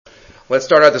Let's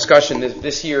start our discussion.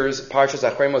 This year's Parshas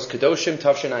Acharei Mot-Kedoshim,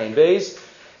 Tafshin Ayin Beis.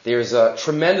 There's a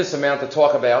tremendous amount to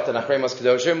talk about in Acharei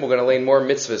Mot-Kedoshim. We're going to learn more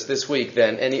mitzvahs this week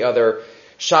than any other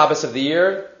Shabbos of the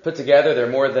year. Put together, they're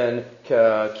more than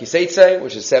Kiseitze,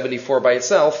 which is 74 by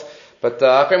itself. But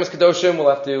Acharei Mot-Kedoshim, we'll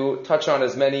have to touch on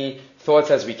as many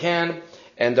thoughts as we can.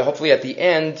 And hopefully at the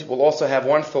end, we'll also have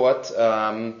one thought,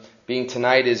 being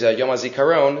tonight is Yom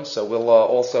HaZikaron, so we'll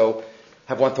also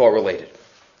have one thought related.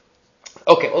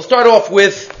 Okay, we'll start off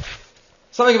with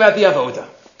something about the Avodah.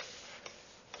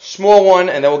 Small one,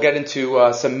 and then we'll get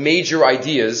into some major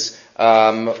ideas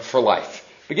for life.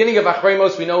 Beginning of Acharei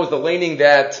Mos, we know, is the laning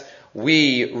that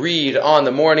we read on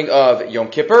the morning of Yom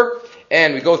Kippur,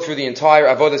 and we go through the entire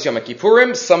Avodas Yom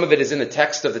Kippurim. Some of it is in the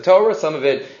text of the Torah, some of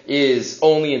it is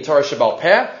only in Torah Shebal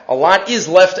Peh. A lot is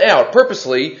left out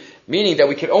purposely, meaning that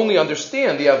we can only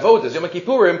understand the Avodas Yom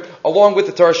Kippurim along with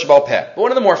the Torah Shebal Peh. But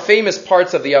one of the more famous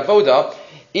parts of the Avodah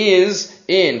is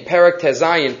in Perek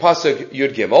Tezayin Pasuk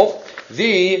Yud Gimel,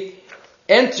 the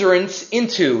entrance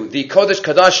into the Kodesh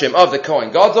Kodashim of the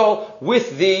Kohen Gadol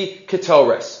with the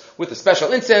Ketores, with the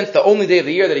special incense, the only day of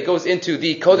the year that he goes into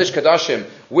the Kodesh Kodashim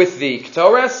with the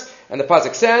Ketores. And the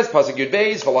Pasuk says, Pasuk Yud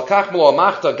Beis, V'lakach melo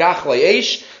amachta gach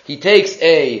le'esh, he takes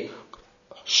a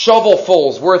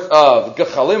shovelfuls worth of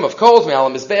gechalim, of coals, me'al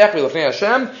mizbeach v'lefnei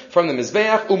Hashem, from the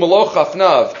mizbeach, u'melo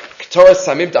chafnav ketores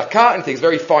samim daka, and takes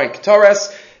very fine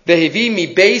ketores, ve'hevi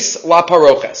mi beis la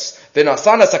paroches,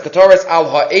 v'nasanas ha-ketores al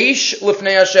ha'esh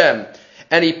lefnei Hashem,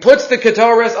 and he puts the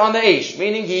ketores on the eish,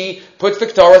 meaning he puts the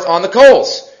ketores on the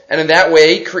coals, and in that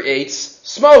way creates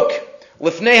smoke,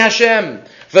 lefnei Hashem.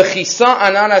 V'chisa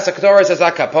ananas ha-ketores as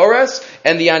ha-kapores,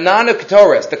 and the anan of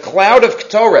ketores, the cloud of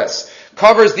ketores,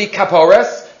 covers the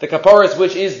kapores,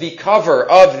 which is the cover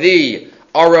of the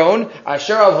Aron,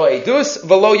 asher al ha'edus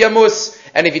v'lo yamus,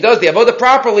 and if he does the avodah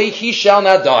properly, he shall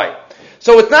not die.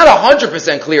 So it's not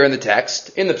 100% clear in the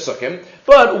text, in the psukim,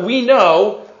 but we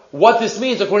know what this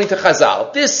means according to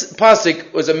Chazal. This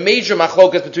pasuk was a major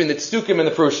machlokas between the tzedukim and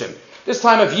the prushim. This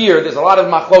time of year, there's a lot of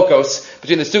machlokos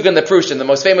between the tzedukim and the prushim, the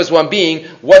most famous one being,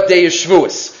 what day is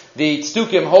Shavuos? The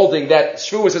tzedukim holding that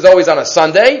Shavuos is always on a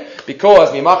Sunday, because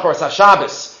Mimachar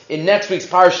HaShabbos in next week's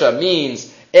Parsha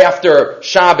means after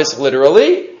Shabbos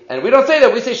literally, and we don't say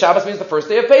that, we say Shabbos means the first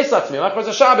day of Pesach, Mimachar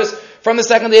HaShabbos from the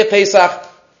second day of Pesach.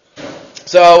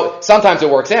 So sometimes it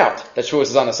works out that Shavuos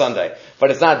is on a Sunday,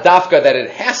 but it's not dafka that it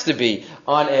has to be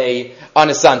on a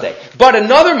Sunday. But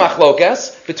another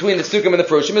machlokas between the tzedukim and the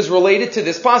prushim is related to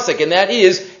this pasuk, and that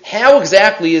is, how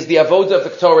exactly is the avodah of the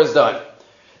Ketores done?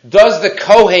 Does the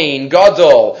Kohen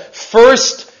Gadol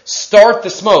first start the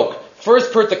smoke,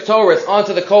 first put the Ketores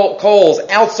onto the coals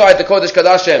outside the Kodesh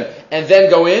Kodashim, and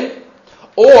then go in?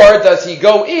 Or does he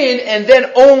go in and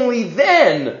then only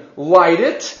then light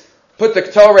it, put the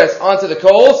Ketores onto the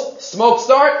coals, smoke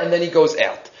start, and then he goes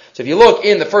out? So if you look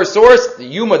in the first source, the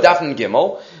Yuma Dafn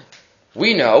Gimel,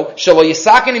 we know, Shelo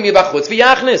Yisakeni Mibachutz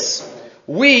V'Yachnis.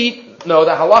 We know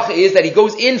the halacha is that he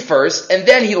goes in first, and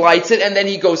then he lights it, and then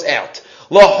he goes out.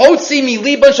 Lahotzi mi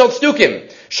liban shel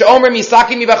tzedukim, she'omer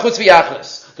misaki mi bachutz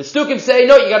v'yachnas. The tzedukim say,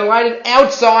 no, you gotta light it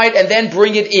outside and then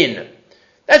bring it in.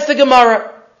 That's the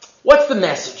Gemara. What's the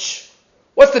message?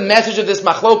 What's the message of this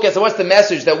machlokas, and what's the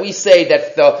message that we say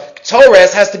that the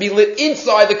Ketores has to be lit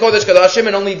inside the Kodesh Kodashim,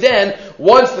 and only then,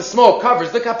 once the smoke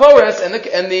covers the kapores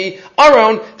and the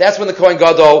Aron, that's when the Kohen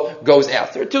Gadol goes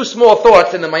out. There are two small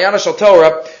thoughts in the Mayana Shel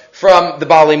Torah from the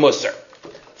Baalei Musar.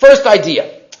 First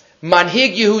idea.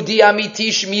 Manhig Yehudi Amiti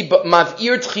Shmi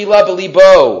Mav'ir Tchila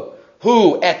B'libo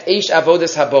Hu Et Eish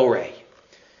Avodas Habore.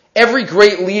 Every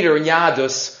great leader in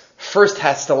Yahadus first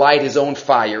has to light his own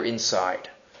fire inside.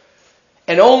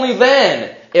 And only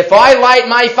then, if I light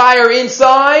my fire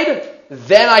inside,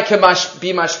 then I can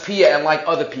be mashpia and light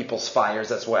other people's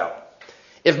fires as well.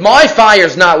 If my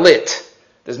fire's not lit,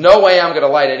 there's no way I'm going to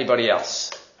light anybody else.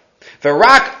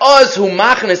 V'rak oz hu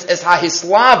machnes es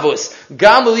hahislavus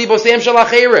gam libosem shel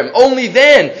acherim. Only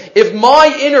then, if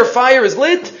my inner fire is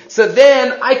lit, so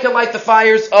then I can light the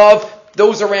fires of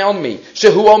those around me.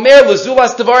 Shehu omer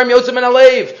lezulas devarim yotzim min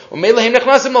alev u'meilahem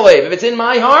nechnasim alev. If it's in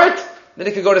my heart, then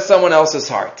it could go to someone else's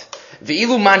heart.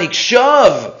 V'ilu manik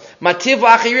shav mativ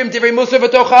la'acherim divrei musar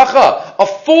v'tochacha. A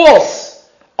false,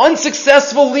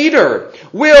 unsuccessful leader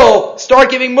will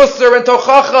start giving musar and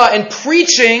tochacha and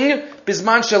preaching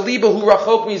Bisman shalibahu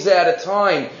rachok mizeh, at a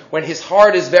time when his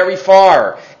heart is very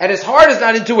far. And his heart is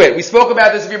not into it. We spoke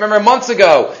about this, if you remember, months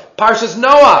ago. Parshas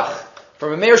Noach,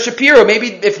 from Meir Shapiro. Maybe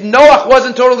if Noach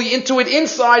wasn't totally into it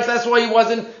inside, that's why he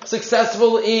wasn't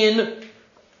successful in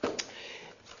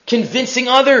convincing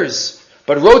others.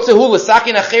 But Rotzehu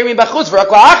l'sakin acherim b'chutz v'rak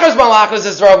la'achas malachas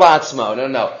es v'rav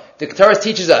la'atzmo. No. The Torah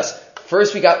teaches us,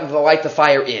 First we got to light the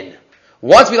fire in.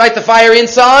 Once we light the fire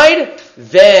inside,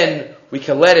 then we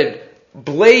can let it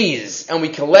blaze and we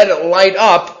can let it light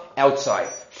up outside.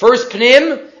 First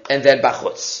pnim and then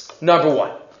bachutz. Number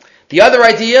one. The other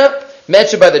idea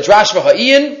mentioned by the Drash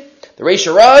V'Ha'in, the Reish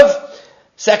Rav,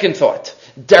 second thought.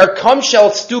 Darkam shel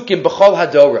tzdukim b'chol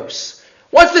hadoros.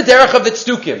 What's the derech of the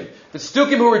tzdukim? The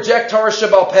tzdukim who reject Torah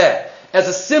Shebal Peh as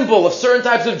a symbol of certain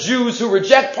types of Jews who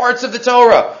reject parts of the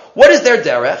Torah. What is their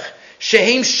derech?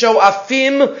 Shehem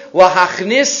sho'afim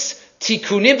lahachnis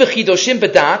tikunim v'chidoshim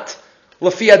b'dat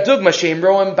l'fi adugma shehem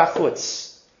roem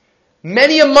bachutz.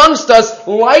 Many amongst us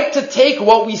like to take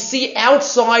what we see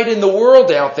outside in the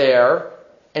world out there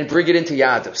and bring it into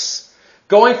Yadus.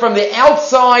 Going from the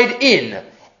outside in,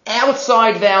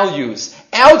 outside values,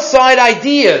 outside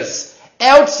ideas,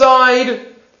 outside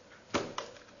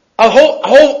a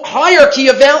whole hierarchy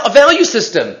of a value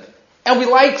system. And we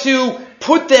like to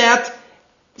put that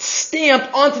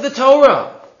stamp onto the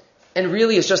Torah. And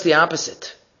really it's just the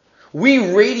opposite.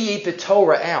 We radiate the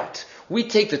Torah out. We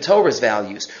take the Torah's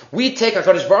values. We take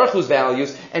HaKadosh Baruch Hu's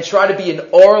values and try to be an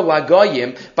or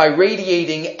lagoyim by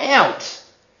radiating out.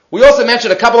 We also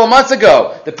mentioned a couple of months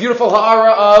ago the beautiful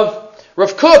ha'ara of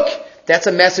Rav Kook. That's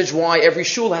a message why every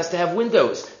shul has to have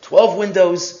windows. 12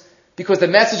 windows. Because the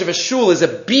message of a shul is a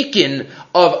beacon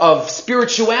of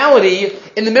spirituality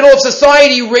in the middle of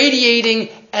society radiating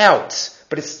out.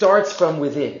 But it starts from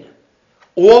within.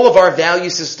 All of our value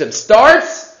system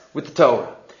starts with the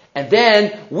Torah. And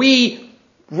then we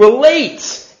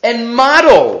relate and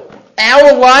model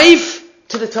our life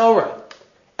to the Torah.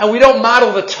 And we don't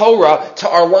model the Torah to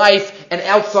our life and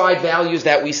outside values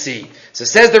that we see. So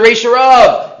says the Reish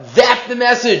Rav, that's the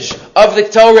message of the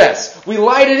Torah. We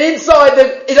light it inside,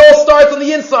 it all starts on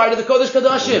the inside of the Kodesh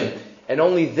Kodashim. And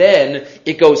only then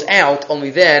it goes out,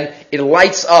 only then it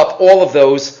lights up all of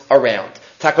those around.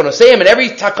 Takonoseim, and every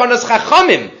takonos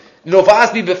chachamim,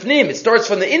 novas bifnim, it starts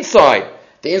from the inside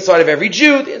of every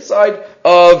Jew, the inside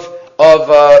of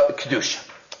Kedusha.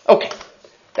 Okay.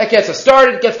 That gets us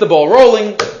started, gets the ball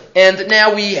rolling, and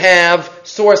now we have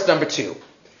source number 2.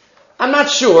 I'm not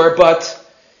sure, but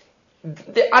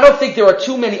I don't think there are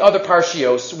too many other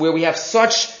parshios where we have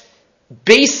such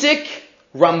basic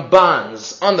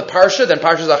Rambans on the parsha than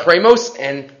Parshas Acharei Mot,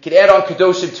 and could add on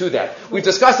Kedoshim to that. We've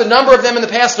discussed a number of them in the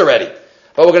past already,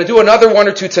 but we're going to do another one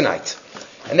or two tonight.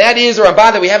 And that is a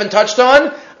Ramban that we haven't touched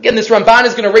on. Again, this Ramban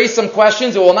is going to raise some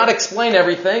questions. It will not explain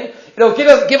everything. It'll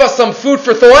give us some food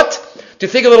for thought to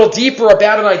think a little deeper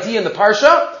about an idea in the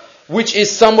Parsha, which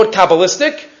is somewhat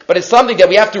Kabbalistic, but it's something that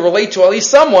we have to relate to at least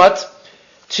somewhat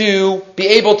to be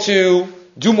able to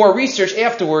do more research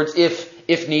afterwards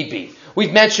if need be.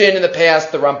 We've mentioned in the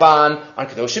past the Ramban on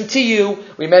Kedoshim Tiyu.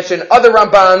 We mentioned other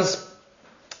Rambans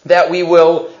that we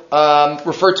will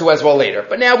refer to as well later.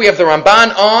 But now we have the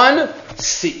Ramban on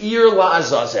Seir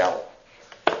La'azazel.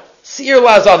 Seir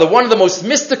La'azazel, one of the most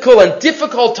mystical and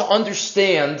difficult to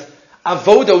understand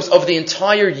avodos of the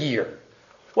entire year.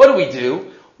 What do?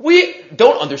 We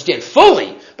don't understand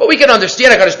fully, but we can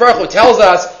understand. HaKadosh Baruch Hu tells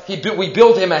us we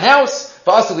build him a house.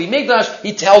 V'asuli migdash.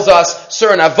 He tells us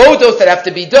certain avodos that have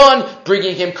to be done,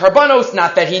 bringing him karbanos.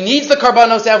 Not that he needs the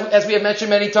karbanos, as we have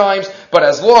mentioned many times, but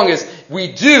as long as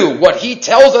we do what he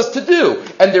tells us to do,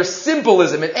 and there's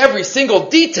symbolism in every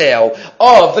single detail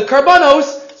of the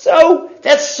karbanos, so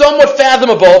that's somewhat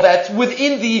fathomable. That's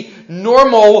within the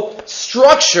normal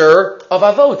structure of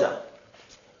avoda.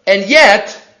 And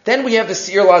yet, then we have the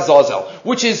Seir La'azazel,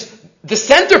 which is the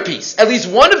centerpiece, at least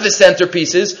one of the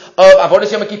centerpieces of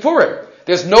Avodas Yom Kippurim.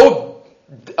 There's no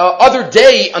other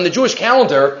day on the Jewish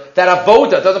calendar that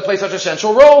avoda doesn't play such a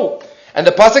central role. And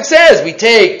the pasuk says we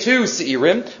take 2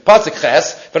 seirim, pasuk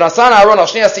ches, v'nasan Aaron al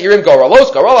shnei seirim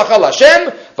goralos, goral achal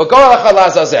Hashem, v'goral achal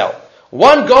La'azazel.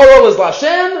 One goral is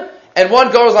Lashem, and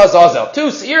one goral is La'azazel. 2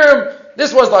 seirim.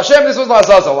 This was Lashem, this was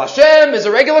La'azazel. Lashem is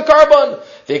a regular carbon.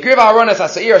 It's a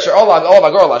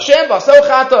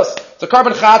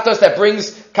carbon chatos that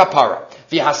brings kapara.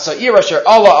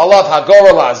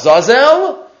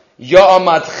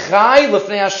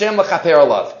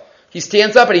 He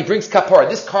stands up and he brings kapara.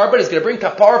 This carbon is going to bring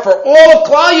kapara for all of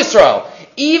Klal Yisrael.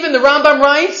 Even the Rambam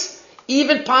writes,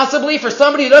 even possibly for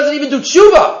somebody who doesn't even do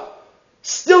tshuva,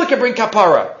 still it can bring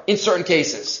kapara in certain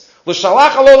cases. What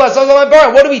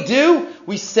do?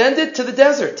 We send it to the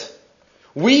desert.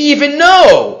 We even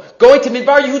know, going to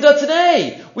Midbar Yehuda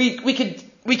today,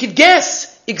 we could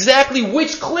guess exactly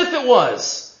which cliff it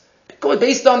was,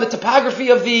 based on the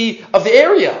topography of the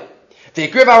area.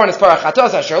 Then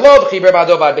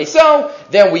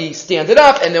we stand it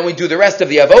up, and then we do the rest of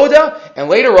the avoda, and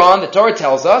later on, the Torah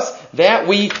tells us that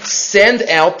we send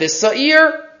out this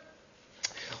sa'ir.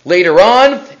 Later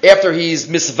on, after he's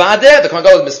misvadeh, the Kohen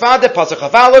Gadol is misvadeh, pasuk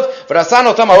chafalev, v'rasan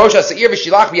otam arosha seir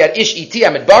v'shilach b'yad ish iti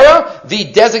amidbara, the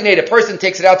designated person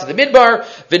takes it out to the midbar,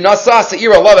 v'nasa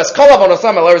seir alav es kolav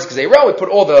v'nasam alaris gzeira, we put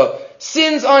all the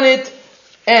sins on it,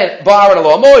 and ba'aran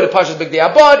alo amoy, the pashas b'gdei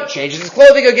abad, changes his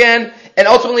clothing again, and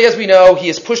ultimately, as we know, he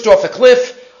is pushed off the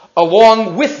cliff,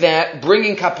 along with that,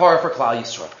 bringing kapara for Klal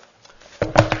Yisrael.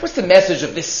 What's the message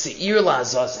of this seir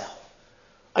la'azazel?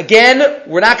 Again,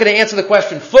 we're not going to answer the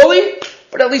question fully,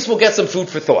 but at least we'll get some food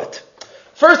for thought.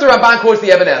 First, the Ramban quotes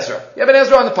the Ibn Ezra. The Ibn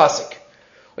Ezra on the pasuk,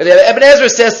 where the Ibn Ezra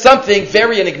says something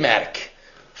very enigmatic.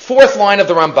 Fourth line of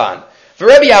the Ramban.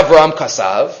 V'Rebbe Avram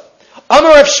kasav,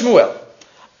 Amar Rav Shmuel,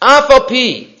 Afal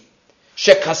pi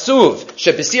shekasuv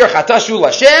shebesir chatashu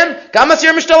l'Hashem, gam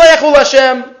asir mishtalechu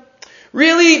l'Hashem.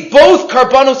 Really, both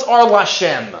karbanos are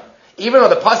l'Hashem. Even though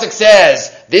the pasuk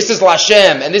says this is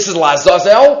l'Hashem and this is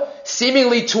l'Azazel,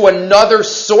 seemingly to another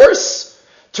source,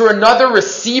 to another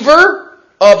receiver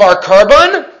of our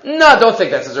carbon? No, don't think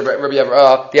that, says the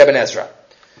Ibn Ezra.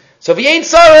 So v'yein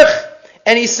tzarich,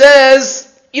 and he says,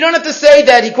 you don't have to say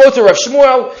that, he quotes a Rav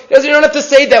Shmuel, he says, you don't have to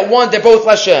say that one, they're both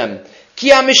Hashem. Ki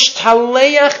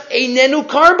ha'mishtaleach einenu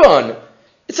carbon.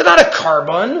 It's not a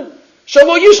carbon.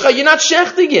 Shalo yishcha, you're not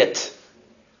shechting it.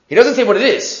 He doesn't say what it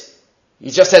is.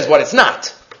 He just says what it's not.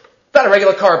 It's not a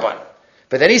regular carbon.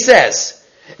 But then he says,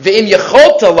 if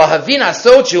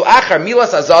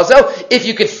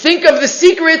you could think of the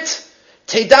secret,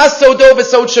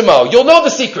 you'll know the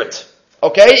secret.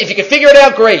 Okay? If you can figure it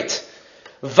out, great.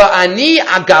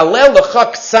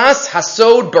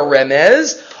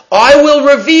 I will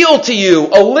reveal to you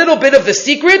a little bit of the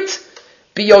secret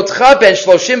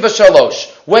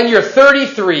when you're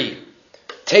 33.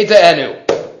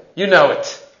 You know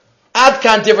it. Ad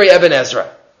kan divrei Ibn Ezra.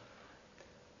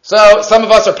 So, some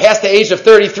of us are past the age of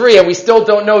 33 and we still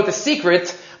don't know the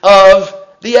secret of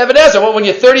the Ibn Ezra. Well, when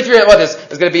you're 33, there's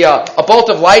going to be a bolt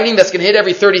of lightning that's going to hit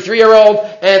every 33-year-old,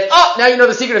 and, now you know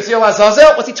the secret of Seir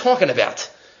Azazel? What's he talking about?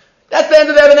 That's the end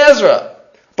of the Ibn Ezra.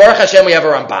 Baruch Hashem, we have a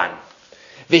Ramban.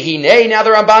 V'hinei, now the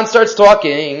Ramban starts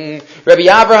talking. Rabbi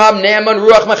Avraham Naaman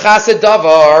Ruach Machased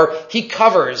Davar. He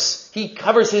covers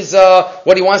his,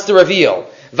 what he wants to reveal.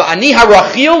 V'ani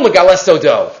harachil megales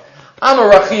sodo. I'm a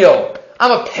rachil.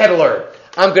 I'm a peddler.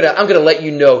 I'm gonna let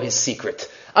you know his secret.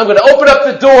 I'm gonna open up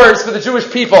the doors for the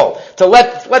Jewish people to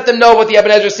let them know what the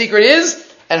Ibn Ezra's secret is,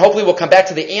 and hopefully we'll come back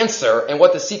to the answer and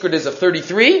what the secret is of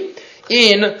 33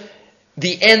 in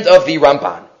the end of the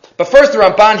Ramban. But first, the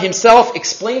Ramban himself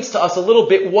explains to us a little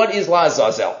bit what is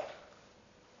La'azazel.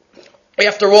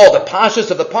 After all, the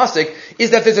pashas of the pasuk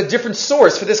is that there's a different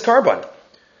source for this carbon.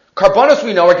 Karbanos,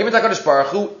 we know, are given to HaKadosh Baruch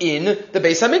Hu in the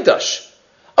Beis HaMikdash.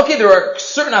 Okay, there are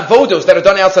certain avodos that are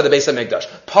done outside the Beis HaMikdash.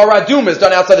 Paradum is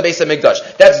done outside the Beis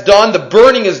HaMikdash. That's done, the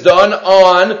burning is done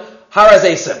on Har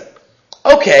HaZeisim.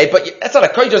 Okay, but that's not a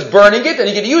car, you're just burning it, and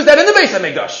you can use that in the Beis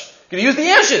HaMikdash. You can use the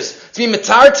ashes to be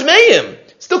mitar tmeim.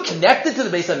 Still connected to the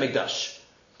Beis HaMikdash.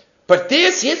 But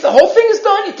here's the whole thing is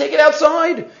done, you take it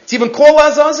outside. It's even called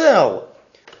Azazel.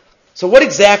 So what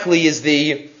exactly is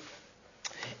the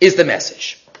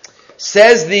message?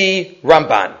 Says the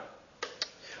Ramban.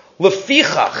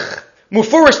 Lefichach,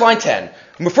 Mufurish, line 10.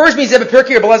 Mufurish means Rebbe Pirkei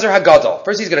Rebbe Elazar Hagadol.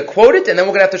 First he's going to quote it, and then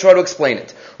we're going to have to try to explain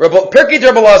it. Pirkei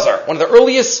Rebbe Elazar, one of the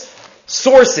earliest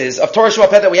sources of Torah Sheba'al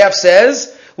Peh that we have,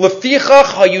 says, Lefichach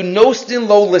hayunostin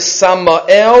lo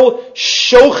l'Samael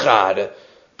shochad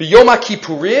b'yom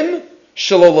HaKippurim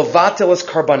shelo levatel es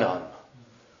karbanan.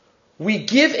 We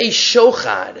give a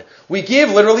shochad, we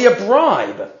give literally a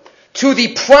bribe to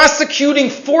the prosecuting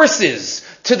forces,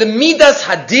 to the Midas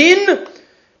Hadin,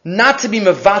 not to be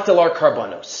mevatel our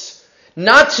karbanos,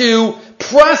 not to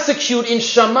prosecute in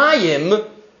Shamayim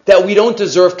that we don't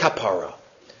deserve kapara.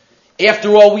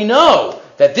 After all, we know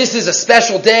that this is a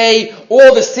special day.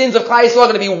 All the sins of Klal Yisrael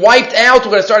are going to be wiped out.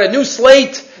 We're going to start a new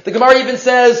slate. The Gemara even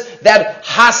says that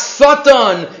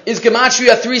Hasatan is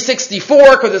Gematria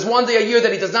 364 because there's one day a year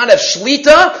that he does not have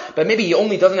Shlita, but maybe he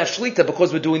only doesn't have Shlita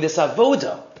because we're doing this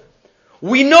Avoda.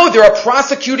 We know there are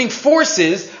prosecuting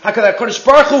forces HaKadosh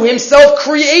Baruch Hu himself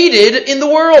created in the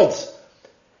world.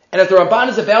 And as the Ramban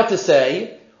is about to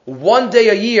say, one day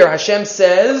a year Hashem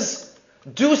says,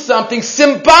 do something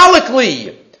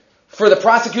symbolically for the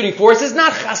prosecuting forces,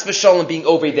 not chas v'shalom being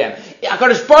over them.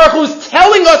 HaKadosh Baruch Hu is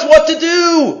telling us what to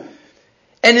do.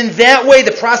 And in that way,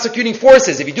 the prosecuting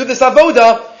forces, if you do this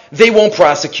avoda, they won't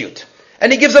prosecute.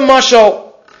 And he gives a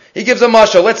mashal.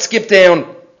 Let's skip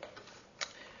down.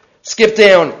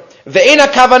 Ve'ena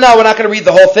kavana, we're not going to read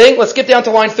the whole thing. Let's skip down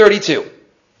to line 32.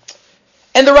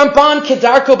 And the Ramban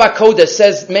Kedarko Bakoda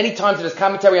says many times in his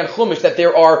commentary on Chumash that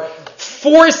there are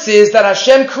forces that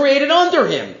Hashem created under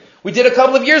him. We did a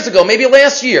couple of years ago, maybe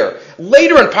last year.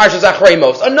 Later in Parshas Acharei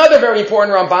Mot, another very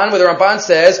important Ramban, where the Ramban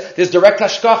says there's direct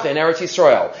hashgacha in Eretz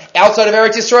Yisrael. Outside of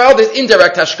Eretz Yisrael, there's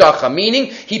indirect hashgacha, meaning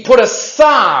he put a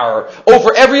sar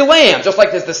over every land, just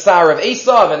like there's the sar of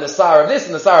Esav and the sar of this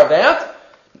and the sar of that.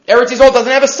 Eretz Yisrael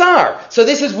doesn't have a sar. So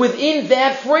this is within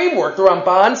that framework, the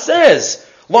Ramban says.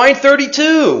 Line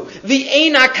 32.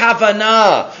 V'eina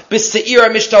kavana b'se'ir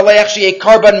ha'mishtaleach she'e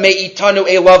karban me'itanu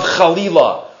elav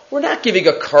chalila. We're not giving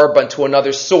a carbon to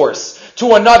another source,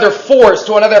 to another force,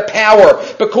 to another power,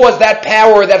 because that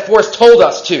power or that force told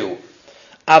us to.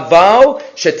 Aval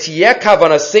shetiyeh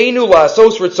kavanaseinu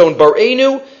la'asos ritzon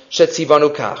bareinu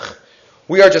shetzivanu kach.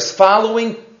 We are just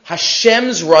following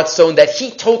Hashem's ratzon that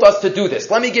He told us to do this.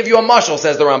 Let me give you a mashal,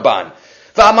 says the Ramban.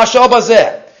 V'amashal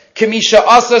bazeh kemisha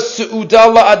asa su'uda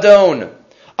la'adon.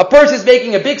 A person is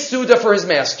making a big suda for his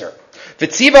master.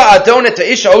 V'tziva adon et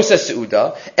ha'isha osa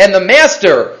su'uda, and the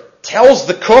master tells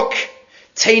the cook,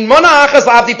 Tein mana achas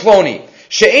lavdi ploni.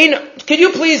 Can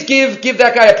you please give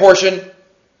that guy a portion?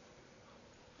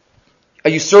 Are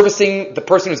you servicing the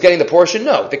person who's getting the portion?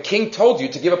 No. The king told you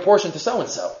to give a portion to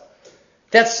so-and-so.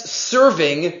 That's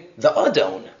serving the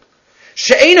adon.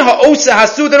 She'ein ha'osa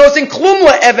hasuda nosin klum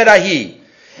la'eved ahi.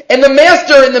 And the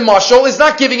master in the mashal is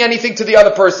not giving anything to the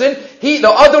other person. The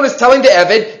adon is telling the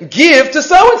eved, give to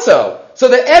so-and-so. So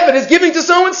the Eved is giving to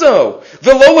so-and-so.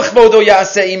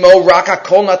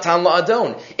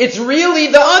 It's really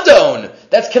the Adon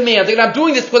that's commanding. And I'm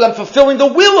doing this because I'm fulfilling the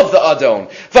will of the Adon.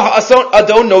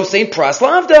 Adon no saint pras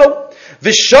lavdo.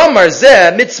 V'shamar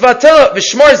zeh mitzvato.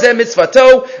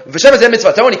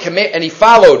 And he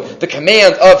followed the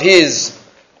command of his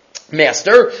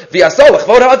master.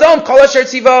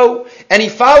 And he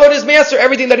followed his master,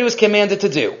 everything that he was commanded to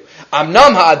do.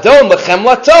 Amnam ha'adon lechem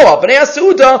lato al b'nei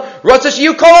ha'suda ratza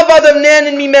sheyu kol avadav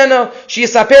nanin mimena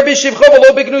sheyisaper b'shivcho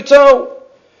v'lo b'gnuto.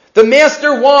 The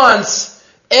master wants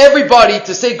everybody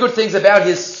to say good things about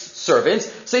his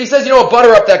servants, so he says,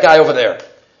 butter up that guy over there.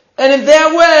 And in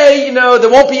that way, there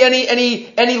won't be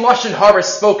any lashon hara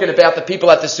spoken about the people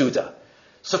at the Suda.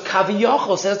 So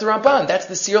Kaviyachol, says the Ramban, that's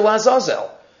the Sir Lazazel.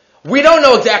 We don't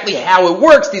know exactly how it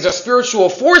works. These are spiritual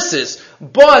forces.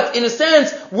 But, in a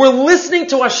sense, we're listening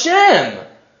to Hashem.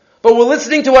 But we're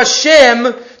listening to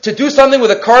Hashem to do something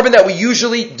with a carbon that we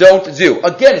usually don't do.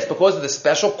 Again, it's because of the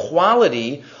special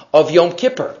quality of Yom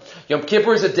Kippur. Yom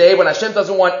Kippur is a day when Hashem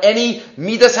doesn't want any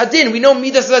Midas Hadin. We know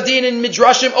Midas Hadin in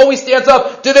Midrashim always stands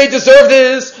up. Do they deserve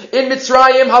this? In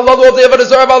Mitzrayim, halalu of the Avodah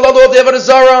Zarah, halalu of the Avodah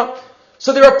Zarah.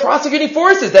 So there are prosecuting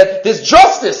forces that there's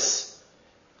justice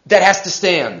that has to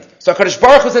stand. So HaKadosh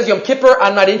Baruch Hu says, Yom Kippur,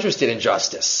 I'm not interested in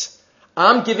justice.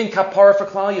 I'm giving kapara for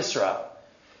Klal Yisrael.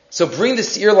 So bring the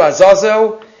Seir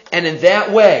Lazazel, and in that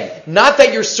way, not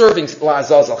that you're serving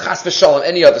Lazazel, Chas v'Shalom,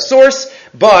 any other source,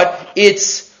 but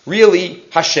it's really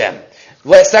Hashem.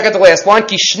 Second to last line,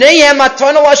 Ki shneihem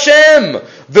matan al Hashem,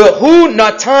 v'hu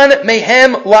natan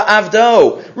mehem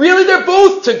la'avdo. Really, they're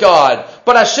both to God.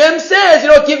 But Hashem says,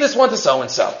 give this one to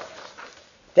so-and-so.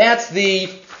 That's the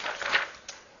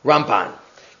Ramban.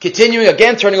 Continuing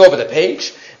again, turning over the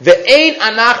page. Ve'ein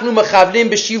anachnu mechavlim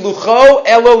b'shilucho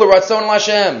elo l'ratzon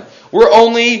Hashem. We're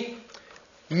only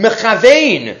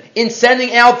mechavein in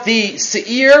sending out the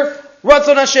seir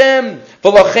ratzon Hashem.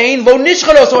 V'lachein lo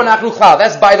nishchalos anachnu chal.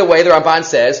 That's, by the way, the Ramban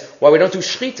says, why we don't do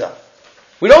shchita.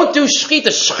 We don't do shchita.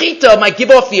 Shchita might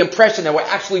give off the impression that we're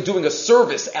actually doing a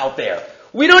service out there.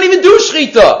 We don't even do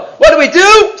shchita. What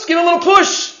do? Just give a little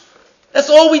push. That's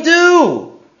all we do.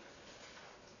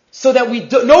 So that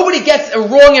nobody gets a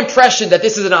wrong impression that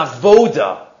this is an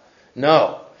avoda.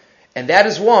 No. And that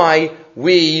is why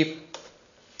we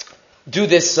do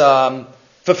this,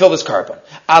 fulfill this carbon.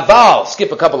 Aval,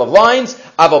 skip a couple of lines.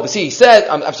 Aval b'si, he said,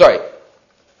 I'm sorry,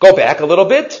 go back a little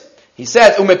bit. He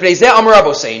says, Umeprezeh amar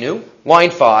aboseinu,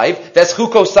 line 5, that's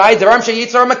chukosai, daram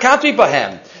sheyitzar makatri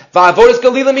bahem. Va'avodas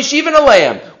galila mishivan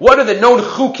aleim. What are the known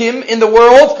chukim in the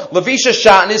world? Levisha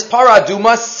shatnis,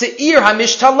 paraduma, seir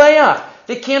hamishtaleach.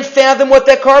 They can't fathom what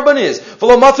that carbon is.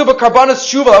 All the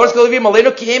carbonas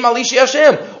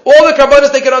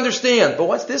they can understand. But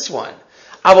what's this one?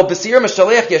 They'll think,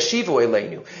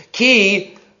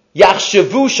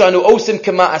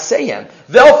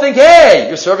 hey,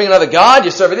 you're serving another God,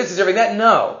 you're serving this, you're serving that.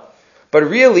 No. But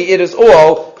really, it is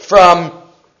all from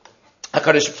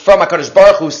HaKadosh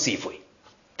Baruch Hu's Sifui.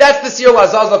 That's the Sir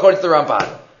Lazazal according to the Ramban.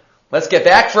 Let's get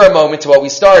back for a moment to what we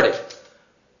started.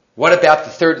 What about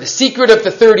the secret of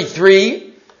the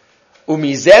 33?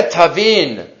 Umizet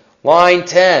Tavin, line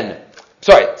 10.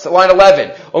 So line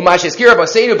 11.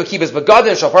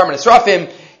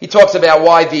 He talks about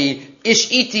why the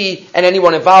Ish iti, and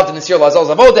anyone involved in the Sir Lazal's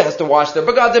avoda has to wash their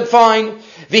bagadim fine.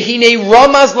 V'hinei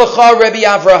ramaz l'cha Rabbi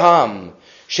Avraham.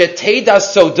 Sheteda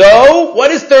sodo. What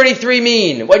does 33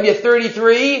 mean? When you're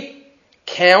 33,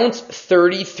 count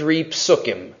 33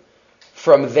 psukim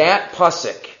from that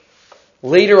pasuk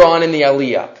later on in the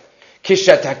Aliyah.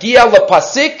 Kishatakia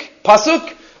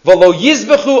pasuk v'lo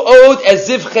yizbechu od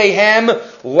ezivchehem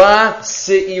la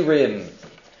seirim.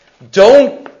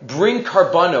 Don't bring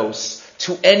karbanos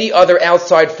to any other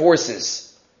outside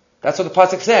forces. That's what the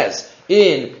pasuk says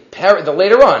in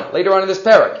later on in this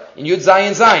parak in Yud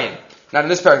Zayin Zayin. Not in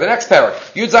this parak, the next parak.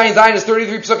 Yud Zayin Zayin is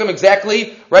 33 psukim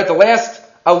exactly, right? The last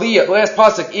aliyah, the last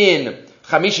pasuk in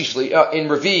Chamishi in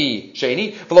Revi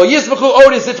Sheni. V'lo yizbechu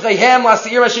od ezivchehem la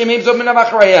seir Hashem heim zov minav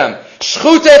acharayim.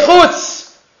 Shchutei chutz.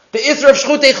 The Isra of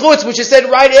Shchutei chutz, which is said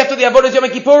right after the Avodas Yom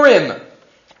Kippurim.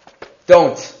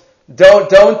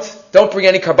 Don't bring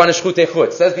any karbanos shchutei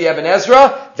chutz. Says the Ibn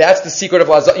Ezra, that's the secret of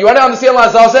Lazazel. You want to understand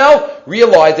Lazazel?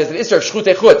 Realize there's an Isra of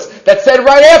shchutei chutz that said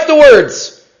right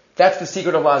afterwards. That's the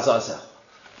secret of Lazazel.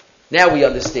 Now we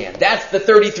understand. That's the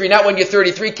 33. Not when you're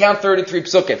 33, count 33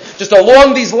 psukim. Just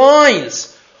along these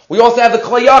lines. We also have the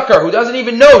Klei Yakar, who doesn't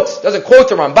even doesn't quote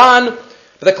the Ramban,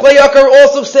 but the Klei Yakar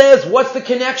also says, what's the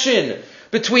connection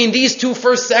between these two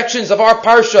first sections of our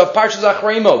parsha, of Parshas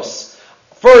Acharei Mot?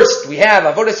 First, we have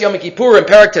Avodas Yom Kippur and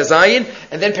Parak Tezayin,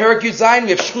 and then Parak Yud Zayin, we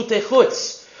have Shchutei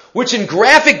Chutz, which in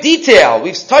graphic detail,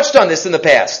 we've touched on this in the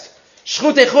past.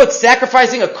 Shchutei Chutz,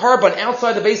 sacrificing a carbon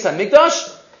outside the Beis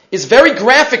HaMikdash, is very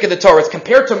graphic in the Torah. It's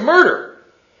compared to murder.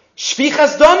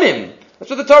 Shvichas Damim. That's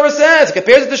what the Torah says. It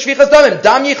compares it to Shvichas Damim.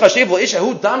 Dam Yichashev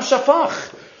L'Ishahu Dam Shafach.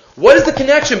 What is the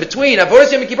connection between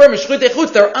Avodas Yom Kippur and Shchutei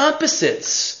Chutz? They're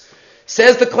opposites.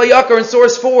 Says the Klei Yakar in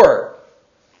source 4.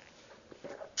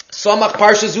 Samach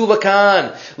Parsha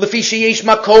Zulakan, Lefi Sheyesh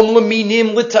Makom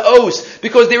Leminim Litaos,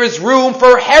 because there is room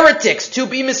for heretics to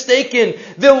be mistaken.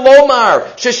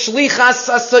 Vilomar Sheshlichas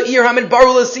Sasair Hamid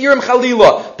Baru Lasirim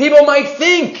Chalila. People might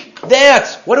think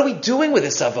that, what are we doing with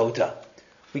this avoda?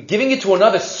 We're giving it to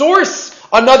another source,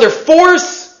 another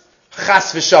force.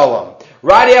 Chas v'shalom.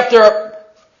 Right after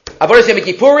Avodas Yom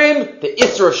Kippurim, the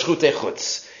Isra of Shchutei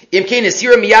Chutz. And we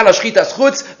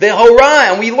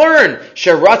learn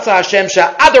Sheratza Hashem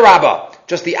Adarabba,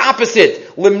 just the opposite.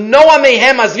 I'm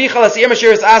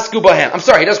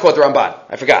sorry, he does quote the Ramban.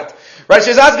 I forgot. Right,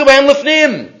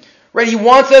 he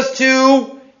wants us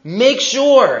to make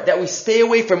sure that we stay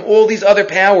away from all these other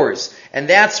powers, and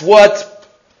that's what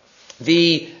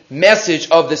the message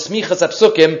of the Smichas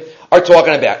HaPsukim are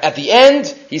talking about. At the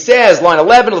end, he says, line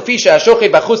 11, Lefisha Hashochet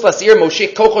Bachus Lasir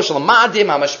Moshe Kocho Shel Ma'adim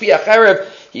HaMashpi Acharev.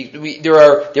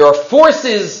 There are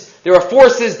forces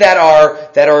that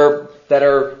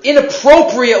are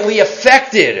inappropriately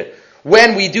affected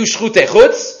when we do Shchutei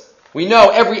Chutz. We know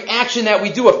every action that we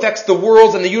do affects the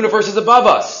worlds and the universes above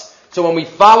us. So when we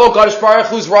follow Kadosh Baruch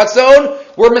Hu's Ratzon,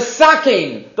 we're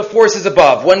masaking the forces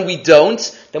above. When we don't,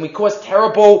 then we cause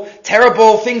terrible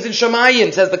things in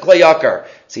Shemayim, says the Klei Yakar.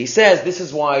 So he says this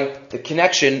is why the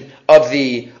connection of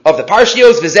the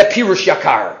Parshios v'zeh Pirush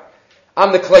Yakar.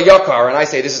 I'm the Klei Yakar, and I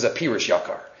say this is a Pirush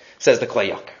Yakar, says the Klei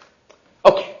Yakar.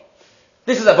 Okay.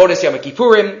 This is Avodas Yom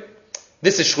Kippurim.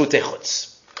 This is Shchutei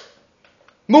Chutz.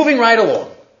 Moving right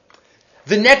along.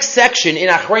 The next section in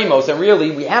Acharei Mot, and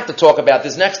really we have to talk about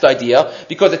this next idea,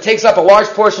 because it takes up a large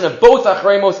portion of both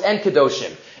Acharei Mot and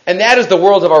Kedoshim. And that is the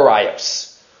world of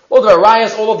Arayos. All of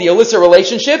Arayos, all of the illicit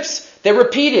relationships, they're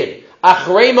repeated.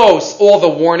 Acharei Mot, all the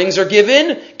warnings are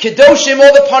given. Kedoshim,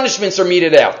 all the punishments are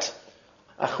meted out.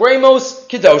 Acharei Mot,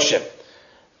 Kedoshim.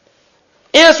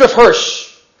 Ask Rav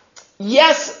Hirsch.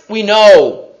 Yes, we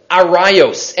know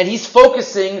Arayos, and he's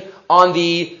focusing on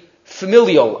the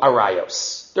familial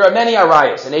Arayos. There are many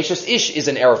Arayos, and Eishes Ish is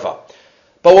an Erva.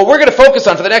 But what we're going to focus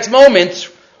on for the next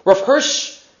moment, Rav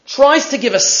Hirsch tries to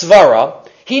give a svara.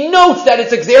 He notes that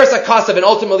it's Exeris HaKasav, and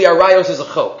ultimately Arayos is a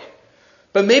chok.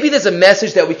 But maybe there's a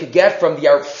message that we could get from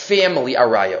the family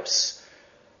Arayos.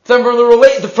 From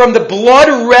the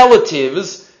blood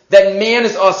relatives that man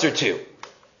is usher to.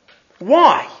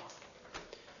 Why?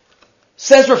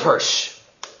 Says Rav Hirsch.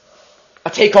 A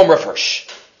take-home Rav Hirsch.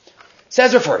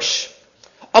 Says Rav Hirsch.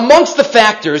 Amongst the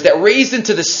factors that raise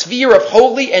into the sphere of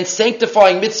holy and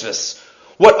sanctifying mitzvahs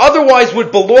what otherwise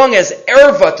would belong as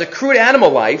erva to crude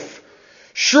animal life,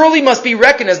 surely must be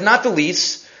reckoned as not the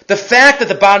least the fact that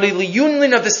the bodily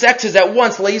union of the sexes at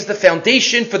once lays the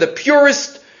foundation for the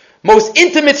purest, most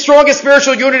intimate, strongest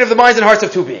spiritual union of the minds and hearts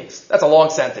of two beings. That's a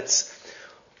long sentence.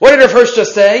 What did Rav Hirsch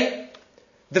just say?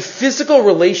 The physical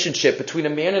relationship between a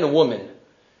man and a woman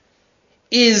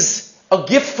is a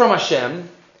gift from Hashem,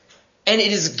 and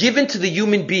it is given to the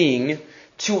human being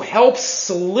to help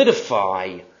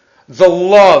solidify the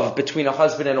love between a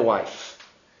husband and a wife.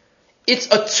 It's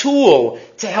a tool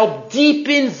to help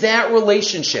deepen that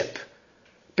relationship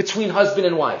between husband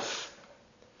and wife.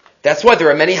 That's why there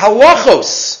are many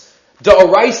halachos,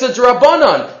 d'oraisa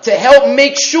d'rabbanan, to help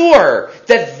make sure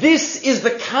that this is the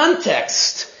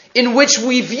context in which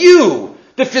we view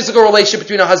the physical relationship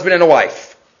between a husband and a wife.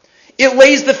 It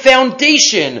lays the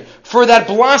foundation for that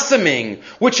blossoming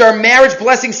which our marriage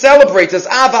blessing celebrates as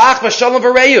Ava, Achva, Shalom,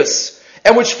 V'Reus,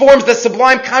 and which forms the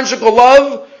sublime conjugal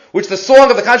love, which the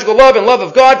song of the conjugal love and love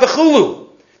of God, V'Chulu.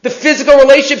 The physical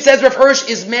relationship, says Rav Hirsch,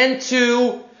 is meant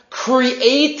to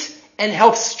create and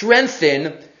help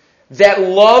strengthen that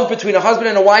love between a husband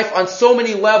and a wife on so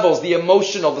many levels. The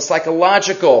emotional, the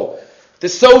psychological, the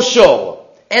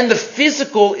social, and the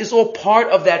physical is all part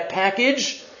of that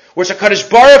package which HaKadosh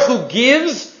Baruch Hu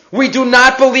gives. We do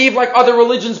not believe, like other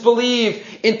religions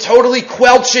believe, in totally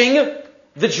quelching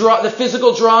the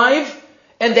physical drive,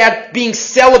 and that being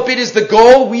celibate is the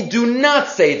goal. We do not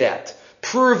say that.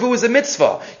 Puravu is a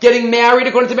mitzvah. Getting married,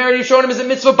 according to Married Yishonim, is a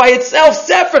mitzvah by itself,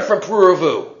 separate from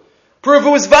Puravu.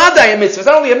 Puravu is vadai a mitzvah. It's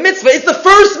not only a mitzvah, it's the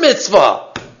first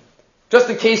mitzvah. Just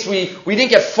in case we didn't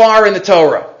get far in the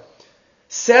Torah.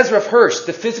 Says Rav Hirsch,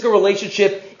 the physical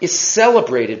relationship is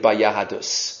celebrated by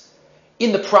Yahadus.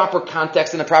 In the proper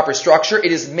context, in the proper structure,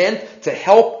 it is meant to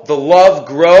help the love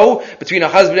grow between a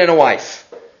husband and a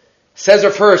wife. Says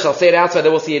Rav Hirsch, I'll say it outside,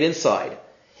 then we'll see it inside.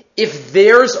 If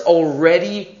there's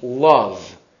already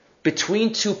love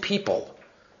between two people,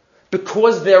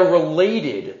 because they're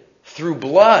related through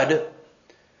blood,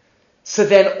 so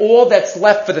then all that's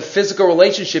left for the physical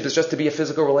relationship is just to be a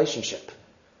physical relationship.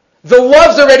 The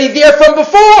love's already there from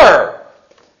before.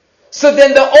 So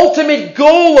then the ultimate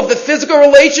goal of the physical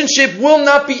relationship will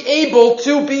not be able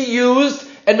to be used,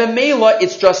 and memela,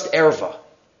 it's just erva.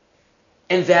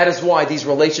 And that is why these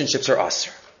relationships are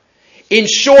asr. In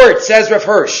short, says Rav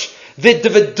Hirsch, the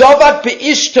Dvadavak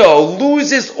Be'ishto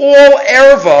loses all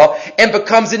erva and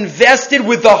becomes invested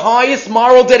with the highest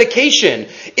moral dedication,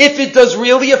 if it does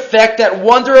really affect that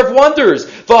wonder of wonders,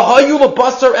 V'hayu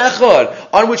l'basar echad,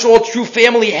 on which all true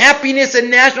family happiness and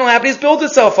national happiness builds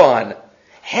itself on.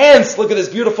 Hence, look at this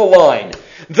beautiful line.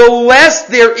 The less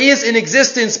there is in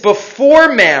existence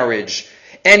before marriage,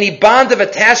 any bond of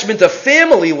attachment of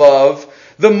family love,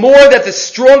 the more that the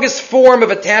strongest form of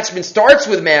attachment starts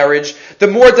with marriage, the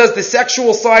more does the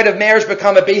sexual side of marriage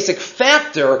become a basic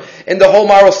factor in the whole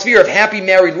moral sphere of happy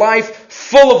married life,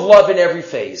 full of love in every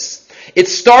phase. It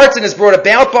starts and is brought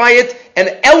about by it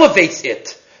and elevates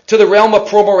it to the realm of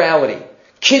pro morality.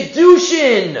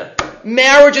 Kiddushin!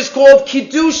 Marriage is called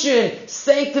Kiddushin,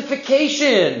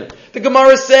 sanctification. The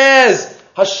Gemara says,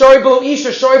 Hashari below Isha,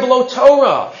 Hashari below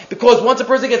Torah. Because once a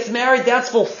person gets married, that's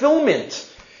fulfillment.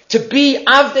 To be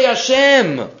Avdei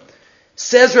Hashem,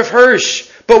 says Rav Hirsch.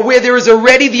 But where there is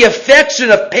already the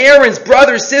affection of parents,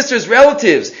 brothers, sisters,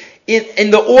 relatives, in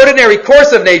the ordinary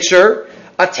course of nature,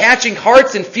 attaching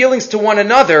hearts and feelings to one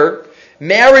another,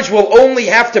 marriage will only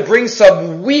have to bring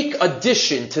some weak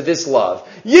addition to this love.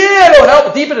 Yeah, it'll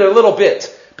help deepen it a little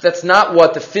bit. But that's not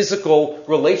what the physical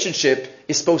relationship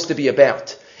is supposed to be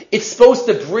about. It's supposed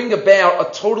to bring about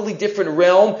a totally different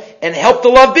realm and help the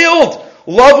love build.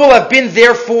 Love will have been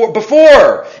there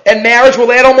before, and marriage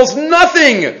will add almost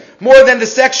nothing more than the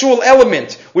sexual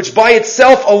element, which by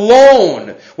itself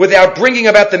alone, without bringing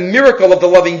about the miracle of the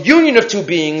loving union of two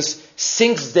beings,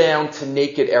 sinks down to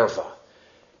naked erva.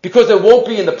 Because it won't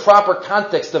be in the proper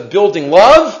context of building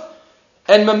love,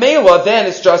 and mamela then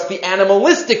is just the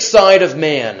animalistic side of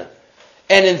man.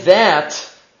 And in that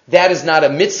is not a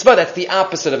mitzvah, that's the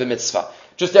opposite of a mitzvah.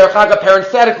 Just derech hagav,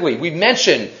 parenthetically, we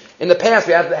mentioned in the past,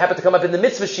 we happened to come up in the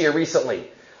mitzvah shir recently,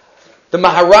 the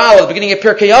Maharal at the beginning of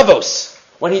Pirkei Avos,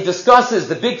 when he discusses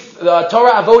the big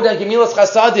Torah, Avodah, and Gemilas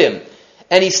Chasadim,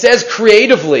 and he says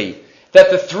creatively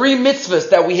that the three mitzvahs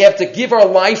that we have to give our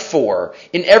life for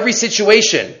in every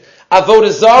situation, Avodah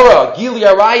Zarah, Gili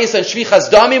Arayis, and Shvichas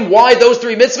Damim, why those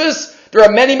three mitzvahs? There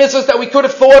are many mitzvahs that we could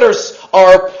have thought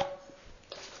are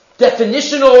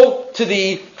definitional to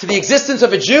the existence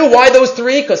of a Jew. Why those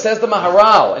three? Because says the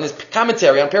Maharal in his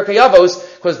commentary on Pirkei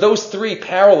Avos, because those three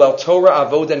parallel Torah,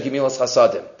 Avodah, and Gemilas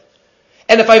Chasadim.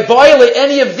 And if I violate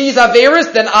any of these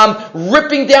Averis, then I'm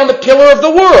ripping down the pillar of the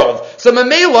world. So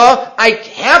Mamela, I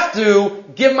have to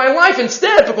give my life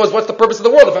instead, because what's the purpose of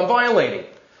the world if I'm violating?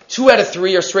 2 out of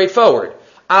 3 are straightforward.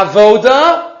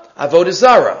 Avodah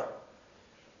Zarah.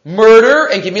 Murder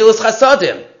and Gemilas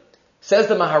Chasadim. Says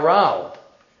the Maharal,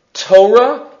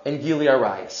 Torah and Gili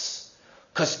Arayis.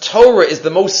 Because Torah is the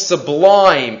most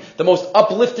sublime, the most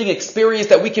uplifting experience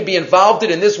that we can be involved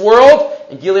in this world,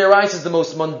 and Gili Arayis is the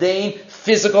most mundane,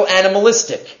 physical,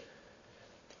 animalistic.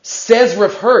 Says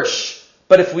Rav Hirsch,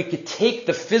 but if we could take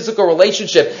the physical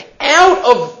relationship out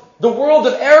of the world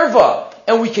of Erva,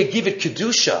 and we could give it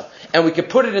Kedusha, and we could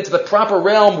put it into the proper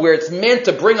realm where it's meant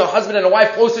to bring a husband and a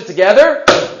wife closer together,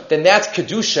 then that's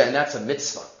Kedusha, and that's a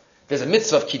mitzvah. There's a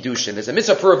mitzvah of Kiddushin. There's a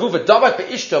mitzvah for Ravuva, Davak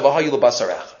be'ishto v'hayu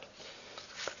l'basarach.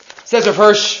 Says Rav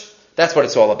Hirsch, that's what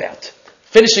it's all about.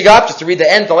 Finishing up, just to read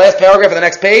the last paragraph of the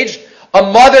next page, a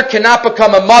mother cannot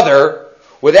become a mother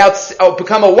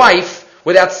become a wife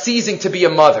without ceasing to be a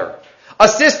mother. A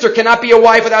sister cannot be a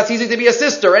wife without ceasing to be a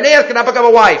sister. An aunt cannot become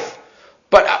a wife.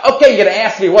 But, okay, you're going to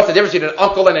ask me what's the difference between an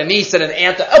uncle and a niece and an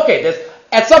aunt. Okay,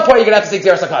 at some point you're going to have to say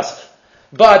Xeris HaKasef.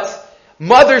 But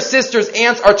mothers, sisters,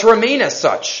 aunts are to remain as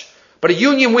such. But a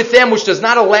union with them which does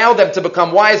not allow them to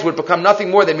become wives would become nothing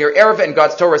more than mere erva, and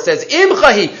God's Torah says,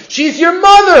 Imchahi, she's your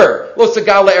mother. Lo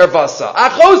sagala ervasa.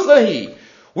 Achoslahi.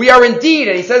 We are indeed,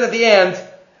 and he says at the end,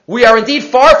 we are indeed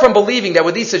far from believing that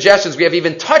with these suggestions we have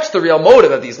even touched the real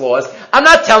motive of these laws. I'm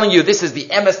not telling you this is the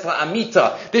emes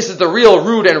la'amita, this is the real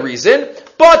root and reason,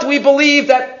 but we believe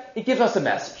that it gives us a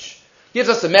message. It gives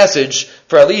us a message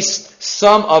for at least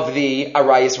some of the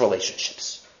arayis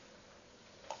relationships.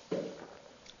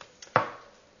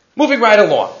 Moving right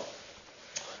along.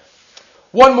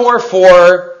 One more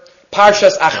for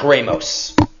Parshas Acharei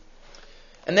Mot.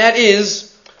 And that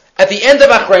is, at the end of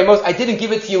Acharei Mot, I didn't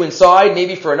give it to you inside,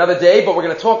 maybe for another day, but we're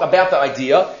going to talk about the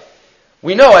idea.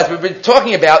 We know, as we've been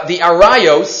talking about, the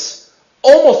arayos,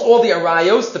 almost all the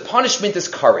arayos, the punishment is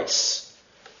kares,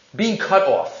 being cut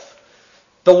off.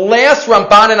 The last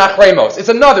Ramban in Acharei Mot, it's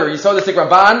another Yisodistic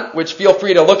Ramban, which feel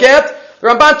free to look at. The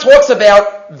Ramban talks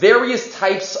about various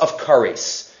types of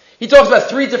kares. He talks about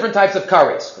 3 different types of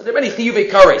kares. There are many chiyuvei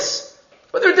kares,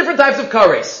 but there are different types of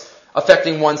kares,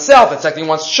 affecting oneself, affecting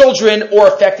one's children, or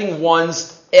affecting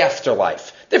one's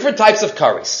afterlife. Different types of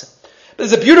kares.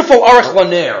 There's a beautiful Aruch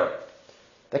Laner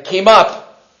that came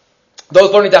up,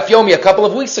 those learning Daf Yomi a couple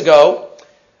of weeks ago.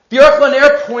 The Aruch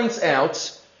Laner points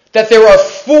out that there are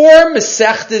 4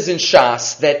 mesechtas in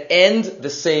Shas that end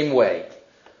the same way,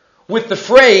 with the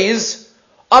phrase,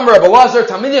 Amar Rabbi Elazar,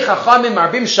 Talmidei Chachamim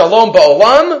marbim shalom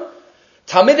ba'olam.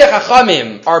 Talmidei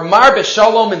Chachamim are mar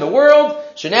b'shalom in the world.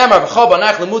 Shenamar v'chol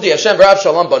banach lemudi Hashem v'rav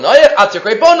shalom bonayach.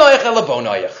 Atzikrei bonayach ela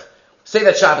bonayach. Say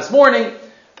that Shabbos morning.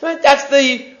 Right? That's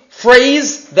the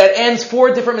phrase that ends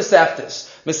 4 different mesechtas.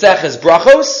 Meseches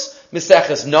brachos,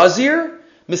 Meseches nazir,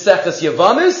 Meseches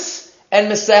yavamis,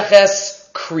 and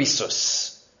Meseches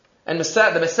krisus. And the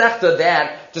mesechta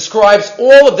that describes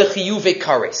all of the chiyuvei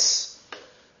kares.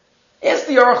 Ask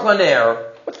the Aruch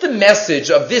Laner, what's the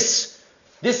message of this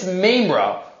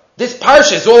memra? This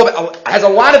parsha is has a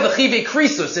lot of the chiyuvei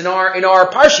krisus in our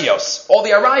parshios, all the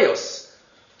arayos.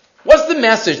 What's the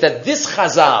message that this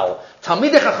chazal,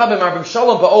 Talmidei Chachamim marbim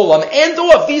shalom ba'olam, and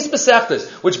all of these mesechtas,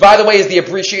 which by the way is the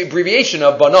abbreviation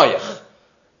of banayach.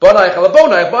 Banayach ala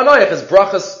bonayach. Banayach is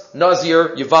brachas, nazir,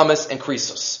 yavamis, and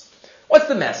krisus. What's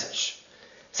the message?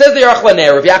 Says the Aruch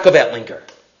Laner of Yaakov Ettlinger.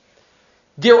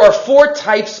 There are 4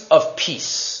 types of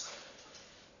peace.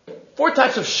 4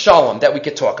 types of shalom that we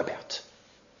could talk about.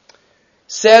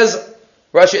 Says,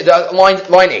 line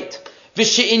 8.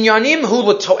 V'she'inyanim hu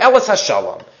l'to'elas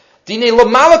hashalom. Dinei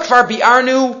l'mala kvar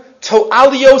bi'arnu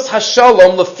to'alios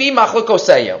hashalom l'fi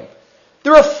machlokoseyim.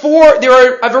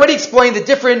 I've already explained the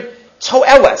different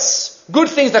to'elas, good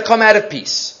things that come out of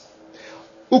peace.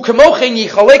 U'kamochen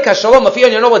yichalek hashalom l'fi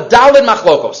anyano l'dalin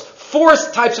machlokos. 4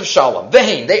 types of shalom.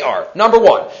 They are, number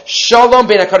 1, shalom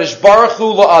ben HaKadosh Baruch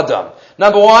Hu la'adam.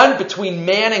 Number 1, between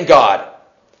man and God.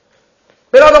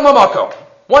 Ben adam la'makom.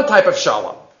 1 type of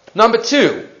shalom. Number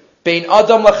 2, ben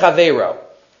adam la'chaveiro.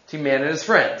 Between man and his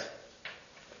friend.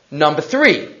 Number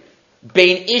 3,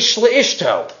 ben ish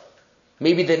la'ishto.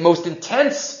 Maybe the most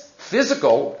intense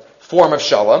physical form of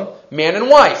shalom, man and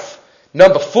wife.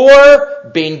 Number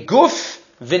 4, ben guf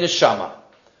v'neshama.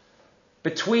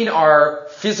 Between our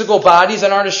physical bodies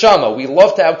and our neshama. We would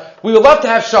love to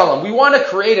have shalom. We want to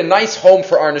create a nice home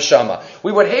for our neshama.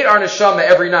 We would hate our neshama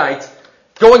every night,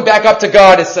 going back up to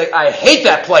God and say, I hate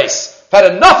that place. I've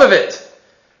had enough of it.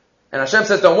 And Hashem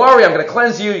says, don't worry, I'm going to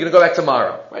cleanse you, you're going to go back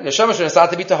tomorrow. Right? Neshama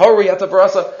shenasat be tahori yata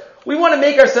barasa. We want to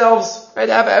make ourselves, right,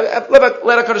 let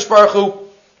HaKadosh Baruch Hu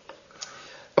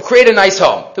create a nice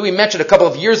home. That we mentioned a couple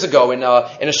of years ago in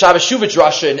a Shabbos Shuvah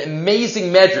drasha, an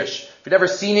amazing medrash. If you've never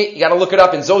seen it, you got to look it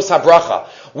up in Zos HaBracha,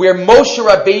 where Moshe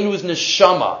Rabbeinu's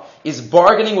neshama is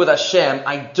bargaining with Hashem.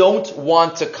 I don't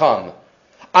want to come.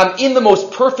 I'm in the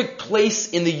most perfect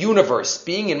place in the universe,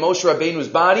 being in Moshe Rabbeinu's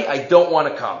body. I don't want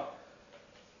to come.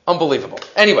 Unbelievable.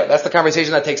 Anyway, that's the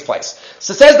conversation that takes place.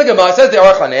 So says the Gemara, says the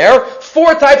Aruch LaNer,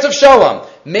 4 types of shalom.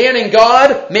 Man and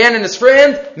God, man and his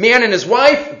friend, man and his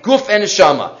wife, guf and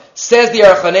neshama. Says the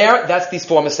Aruch LaNer, that's these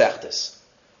 4 Masechtas.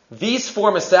 These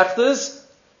 4 Masechtas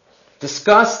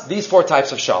discuss these 4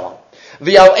 types of shalom.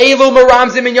 V'al elu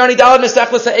maramzim minyani dalad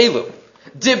Masechtas ha'elu.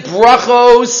 De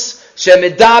brachos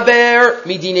shemidaber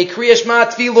midine kriya shma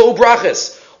tefillah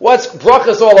u'brachos. What's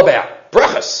brachos all about?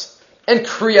 Brachos. And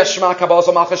kriya shma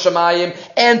kabbalas malchus shamayim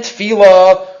and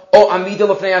tefillah o amida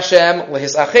lefnei Hashem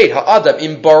lehis ached ha'adam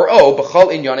im baro b'chol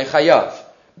inyanei chayav.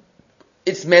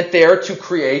 It's meant there to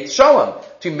create shalom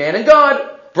to man and God.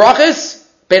 Brachos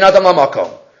ben adam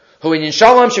lamakom. Hu inyan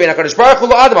shalom shebein hakadosh baruch hu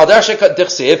la'adam al derech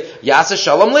dichsiv yasa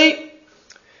shalom li.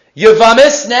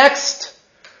 Yavamis next.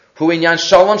 Hu inyan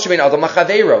shalom shebein adam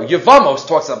lachaveiro. Yavamos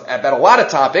talks about a lot of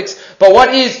topics, but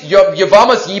what is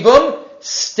Yavamos yibum?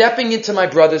 Stepping into my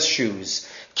brother's shoes,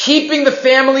 keeping the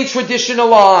family tradition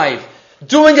alive,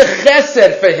 doing a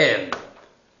chesed for him.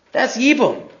 That's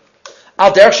yibum.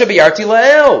 Al derech shebiyarti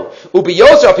la'el.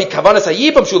 Ubiyozer al pi kavanas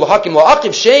hayibum shu lahakim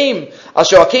la'achiv shem al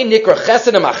shoakein nikra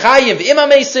chesed amachayim v'im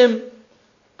amesim.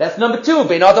 That's number 2,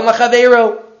 bein adam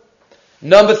lachaveiro.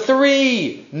 Number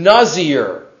 3,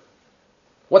 Nazir.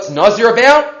 What's Nazir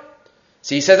about?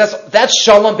 So he says that's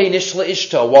shalom beinish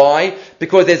leishta. Why?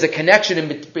 Because there's a connection in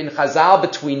Chazal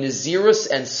between Nazirus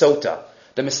and Sota.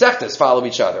 The Masechtas follow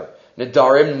each other.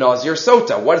 Nadarim, Nazir,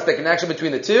 Sota. What is the connection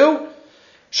between the two?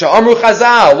 Sha'amru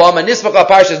Chazal, Lama Nisbacha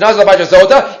Parshas Nazir Parshas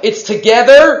Sota. It's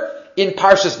together in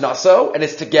Parshas Naso, and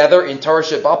it's together in Torah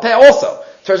Shebal Peh also.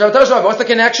 What's the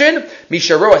connection?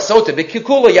 Misharo Sota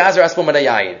B'Kikula Yazar Aspo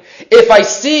Madayayin. If I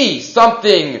see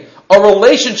something, a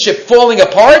relationship falling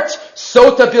apart,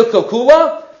 Sota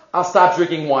Bilkokula, I'll stop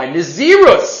drinking wine.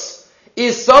 Nazirus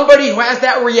is somebody who has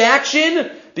that reaction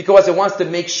because it wants to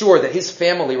make sure that his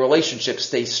family relationship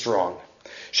stays strong.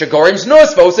 Shagorim's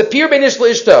nosvos appear benish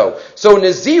leishto. So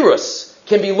Nazirus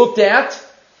can be looked at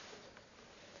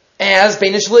as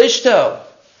benish leishto.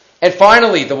 And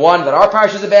finally, the one that our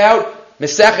parsha is about,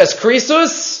 Meseches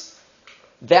Krisus,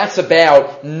 that's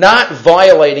about not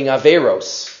violating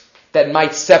Averos that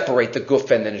might separate the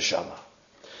guf and the neshama.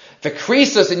 The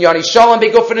krisus in Yani Shalom be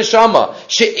guf and neshama.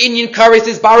 She'inyin kares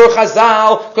is Baruch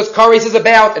Hazal, because kares is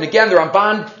about, and again the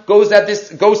Ramban goes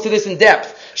to this in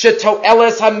depth. She'to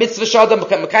eles ha-mitzvah shadam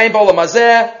mekayim b'olam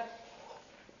hazeh.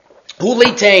 Hu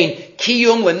leitain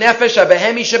kiyum lenefesh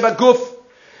ha-behemi shebaguf.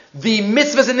 The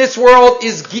mitzvahs in this world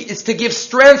is to give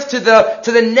strength to the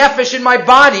nefesh in my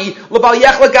body.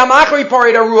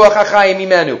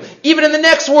 Even in the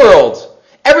next world.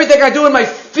 Everything I do in my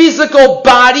physical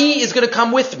body is going to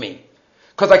come with me.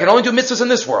 Because I can only do mitzvahs in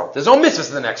this world. There's no mitzvahs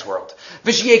in the next world.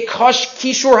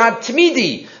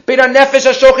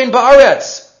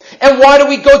 And why do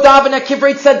we go daven at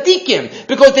kivrei tzaddikim?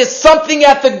 Because there's something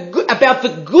about the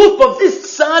guf of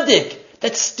this tzaddik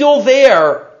that's still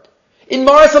there. In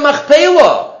Maras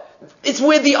HaMachpelah, it's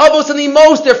where the avos and the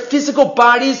emos, their physical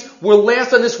bodies will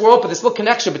last on this world, but there's little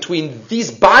connection between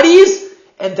these bodies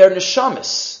and their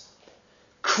neshamas.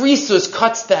 Krisus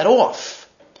cuts that off.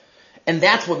 And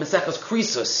that's what Meseches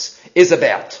Krisus is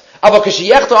about. And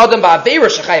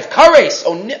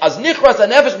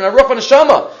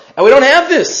we don't have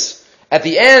this. At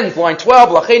the end, line 12,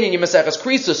 Lachein Meseches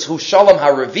Krisus, hu shalom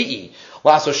haravi'i.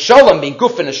 Laso shalom bin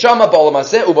guf and neshama ba'olam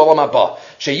hazeh u'ba'olam haba.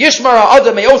 Sheyishmar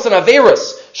ha'adam me'osan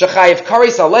averos, shechayev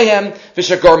kares alehem,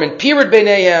 v'shagormin pirid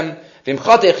b'neihem,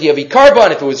 v'imchatech yavi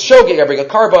karban, if it was shogeg, I bring a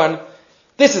karban.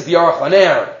 This is the Aruch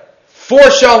LaNer. 4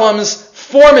 shaloms,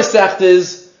 4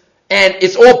 mesechtas, and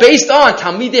it's all based on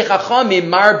Talmidei Chachamim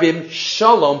Marbim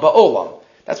Shalom Ba'olam.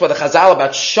 That's what the Chazal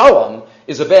about Shalom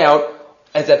is about,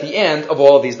 as at the end of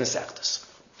all of these mesechtas.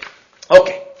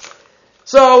 Okay,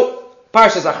 so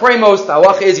Parshas Acharei Mot, the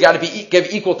halacha is you got to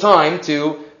give equal time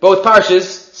to both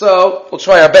parshas. So we'll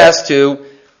try our best to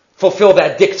fulfill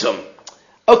that dictum.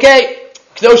 Okay,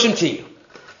 Kedoshim to you.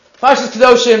 Parshas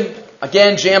Kedoshim,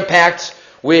 again jam-packed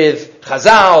with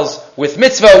chazals, with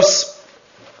mitzvos.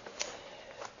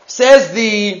 Says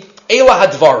the Eila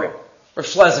Hadvarim, Rav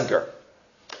Schlesinger.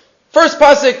 First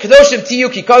pasuk, Kedoshim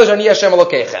Tiyu Ki Kadosh Ani Hashem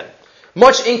Elokeichem.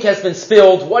 Much ink has been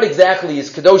spilled. What exactly is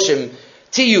Kedoshim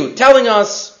Tiyu telling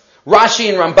us? Rashi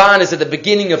and Ramban is at the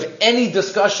beginning of any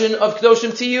discussion of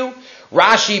Kedoshim Tiyu.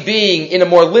 Rashi being in a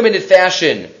more limited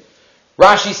fashion.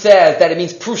 Rashi says that it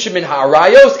means Prushim in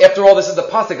Ha'arayos. After all, this is the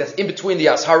pasuk that's in between the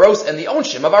Asharos and the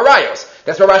Onshim of Arayos.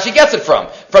 That's where Rashi gets it from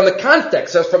the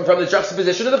context, from the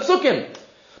juxtaposition of the psukim.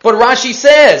 But Rashi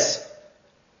says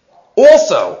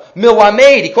Also,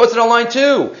 Milamed, he quotes it on line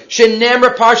 2.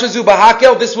 Shenemra Parshazu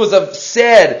Bahakel, this was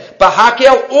said.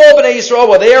 Bahakel, all Bnei Yisrael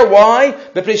were there. Why?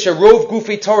 Because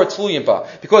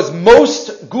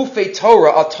most Gufei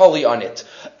Torah are totally on it.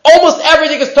 Almost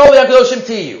everything is totally on Kedoshim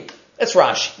Tiyu. That's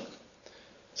Rashi.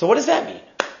 So what does that mean?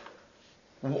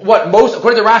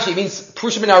 According to Rashi, it means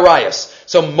Prushim in Harayas.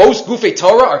 So most Gufei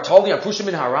Torah are totally on Prushim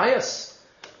in Harayas?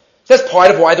 That's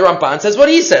part of why the Ramban says what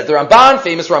he said. The Ramban,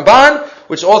 famous Ramban,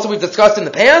 which also we've discussed in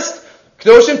the past,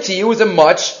 Kedoshim Tiyu is a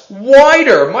much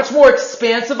wider, much more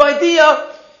expansive idea,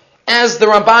 as the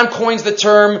Ramban coins the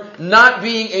term, not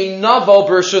being a novel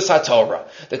Bershus HaTorah.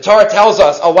 The Torah tells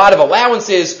us a lot of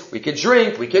allowances, we could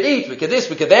drink, we could eat, we could this,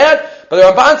 we could that, but the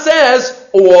Ramban says,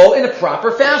 all in a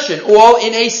proper fashion, all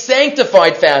in a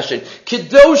sanctified fashion.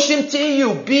 Kedoshim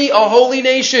Tiyu, be a holy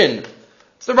nation.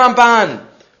 It's the Ramban.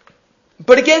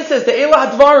 But again says, the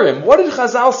Eila Hadvarim, what did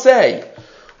Chazal say?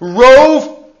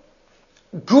 Rov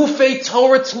Gufei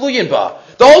Torah Tluyin Ba.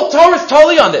 The whole Torah is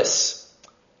totally on this.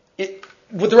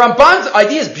 With the Ramban's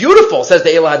idea is beautiful, says the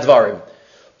Eila Hadvarim.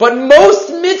 But most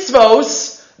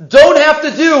mitzvos don't have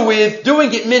to do with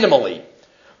doing it minimally.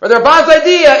 But the Ramban's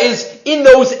idea is, in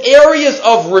those areas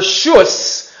of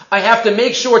Reshus, I have to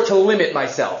make sure to limit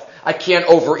myself. I can't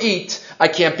overeat, I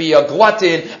can't be a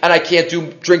glutton, and I can't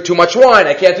drink too much wine,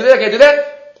 I can't do that, I can't do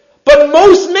that. But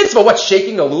most mitzvah, what's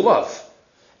shaking a lulav?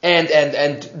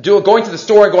 And going to the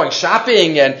store and going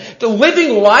shopping, and the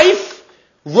living life,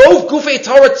 Rov Gufei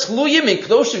Torah Tluyim in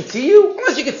Kedoshim Tiyu,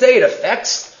 unless you could say it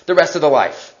affects the rest of the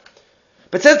life.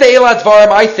 But says the Eila Dvarim,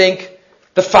 I think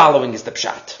the following is the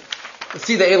pshat. Let's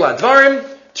see the Eila Dvarim,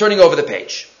 turning over the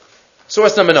page.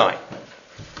 Source number 9.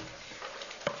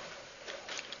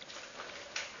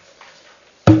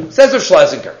 Says Rav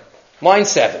Schlesinger, line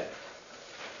 7.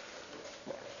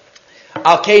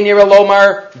 Al kei nira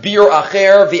lomar bir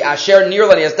acher v'asher nir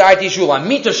lani asdarti shula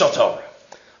mita shel Torah.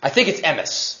 I think it's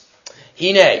emes.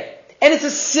 Hine. And it's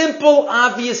a simple,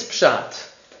 obvious pshat.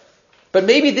 But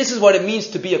maybe this is what it means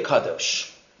to be a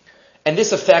kadosh. And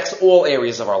this affects all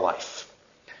areas of our life.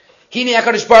 Hine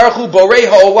HaKadosh Baruch Hu borei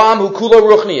ha'olam hu kulo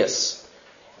ruchnius.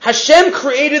 Hashem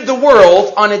created the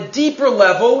world on a deeper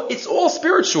level. It's all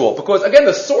spiritual. Because, again,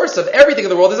 the source of everything in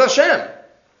the world is Hashem.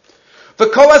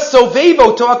 V'kol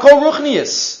ha'sovevo to'akol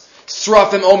ruchnius.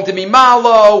 Srafim om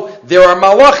demimalo. There are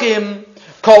malachim.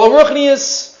 Kol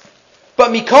ruchnius. But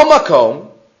mikol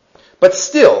makom. But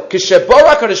still,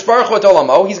 Kishabara HaKadosh Baruch Hu et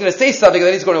olamo, he's going to say something and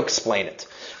then he's going to explain it.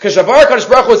 Kishabara HaKadosh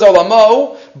Baruch Hu et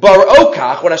olamo,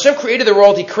 bar'okach, when Hashem created the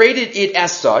world, he created it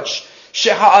as such,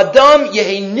 Sheha'adam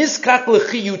yehi nizkak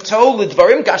l'chiyuto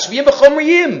l'dvarim gashmiyim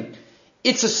v'chomriyim.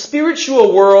 It's a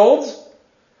spiritual world,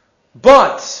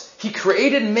 but he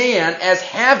created man as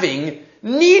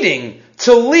needing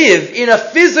to live in a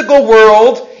physical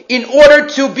world in order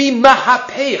to be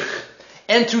mahapeich,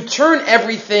 and to turn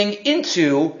everything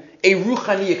into a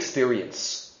ruchani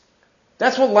experience.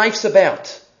 That's what life's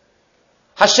about.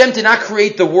 Hashem did not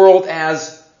create the world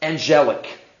as angelic.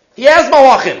 He has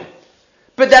malachim.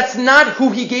 But that's not who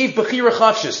he gave Bechira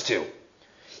Chavshis to.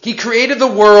 He created the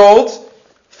world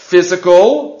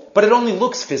physical, but it only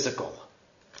looks physical.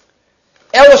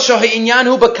 El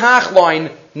Shaha'inyanhu Bakach, line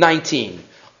 19.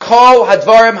 Kol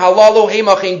hadvarim halalu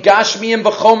heimachin gashmiyim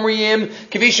v'chomriyim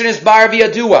kvishin isbar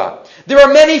v'yadua. There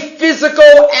are many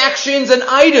physical actions and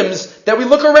items that we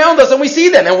look around us and we see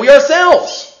them, and we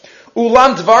ourselves.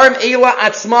 Ulam dvarim eila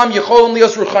atzmam yecholim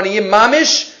lios ruchaniyim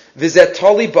mamish v'zet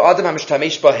toli ba'adam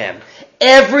hamishtamesh bahem.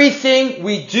 Everything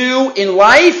we do in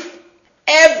life,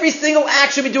 every single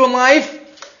action we do in life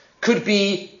could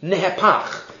be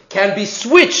nehepach, can be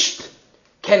switched,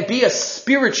 can be a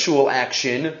spiritual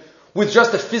action with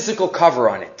just a physical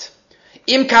cover on it.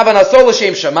 Im kavanaso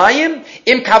l'shem shamayim,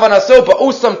 im kavanaso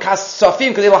ba'usam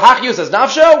kasafim kadei lahachyus as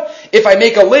nafsho. If I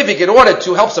make a living in order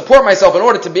to help support myself, in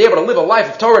order to be able to live a life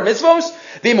of Torah and mitzvos,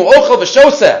 v'imu ochel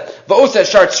v'shoseh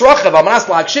v'oseh shar tzrocha v'amanas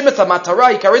lahagshim et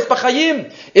hamatara yikaris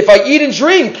b'chayim. If I eat and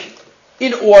drink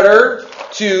in order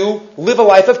to live a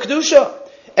life of kedusha.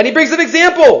 And he brings an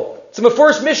example. It's in the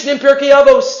first Mishnah in Pirkei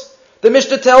Avos. The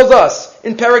Mishnah tells us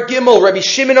in Perek Gimel, Rabbi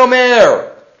Shimon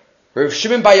Omer, Rabbi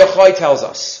Shimon Bar Yochai tells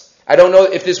us. I don't know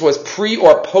if this was pre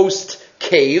or post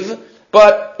cave,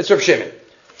 but it's Rabbi Shimon.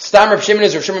 Stam Rabbi Shimon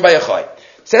is Rabbi Shimon Bar Yochai.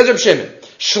 Says Rabbi Shimon,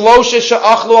 Shlosha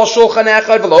she'achlu al shulchan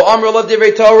echad v'lo amru lav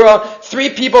divrei Torah.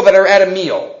 3 people that are at a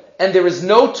meal, and there is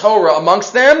no Torah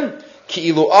amongst them.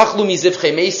 Ki'ilu achlu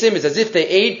mizivchei mesim, is as if they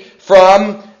ate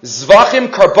from zvachim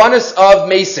karbanis of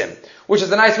mesim, which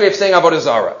is a nice way of saying avodah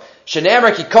zarah.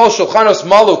 Shene'amar ki kol shulchanos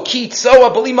malu ki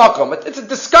tzoa b'li makom. It's a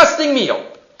disgusting meal.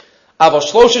 Aval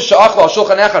shlosha she'achlu al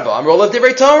shulchan echad v'amru lav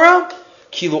divrei Torah.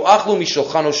 kilu achlu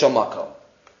mishulchano shel makom.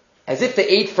 As if they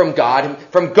ate from God.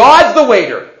 From God's the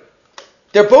waiter.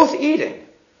 They're both eating.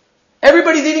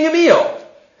 Everybody's eating a meal.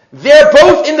 They're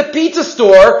both in the pizza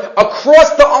store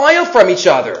across the aisle from each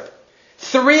other.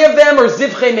 3 of them are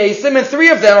zivchei mesim, and 3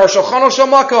 of them are shulchano shel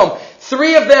makom.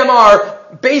 3 of them are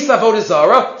beis avodah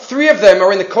zara. 3 of them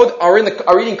are eating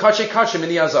kachei kachim in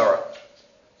the azara.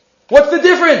 What's the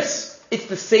difference? It's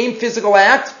the same physical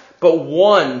act, but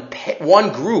one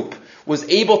group was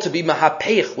able to be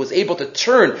mahapeich, was able to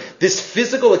turn this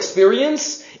physical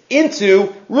experience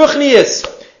into ruchnius.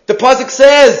 The pasuk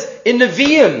says in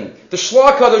Nevi'im, the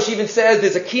Shloah Kadosh even says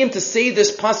there's a kiyum to say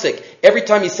this pasuk every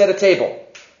time you set a table.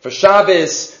 For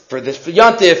Shabbos, for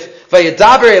Yantif,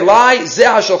 Vayadaber Elai Zeh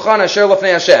HaShulchan Asher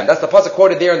Lefnei Hashem. That's the pasuk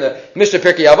quoted there in the Mishnah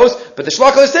Pirkei Avos. But the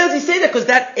Shloah Kadosh says he say that because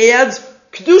that adds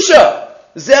kedusha.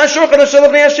 Zeh HaShulchan Asher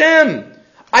Lefnei Hashem.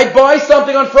 I buy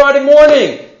something on Friday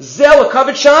morning. Zel, a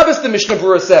covered Shabbos, the Mishnah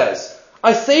Berurah says.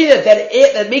 I say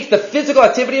that makes the physical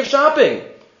activity of shopping.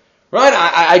 Right?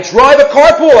 I drive a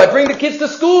carpool. I bring the kids to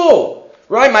school.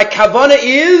 Right? My kavana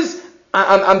is,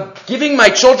 I'm giving my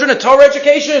children a Torah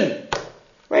education.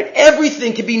 Right?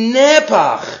 Everything can be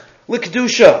nepach,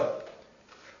 l'kedusha.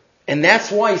 And that's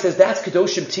why he says, that's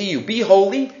kedoshim to you. Be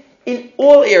holy in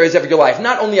all areas of your life.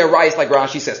 Not only arayos, like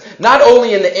Rashi says. Not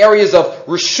only in the areas of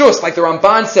rishus, like the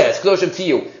Ramban says, kedoshim to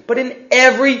you. But in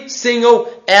every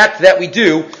single act that we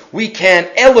do, we can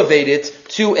elevate it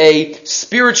to a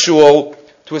spiritual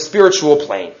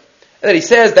plane. And then he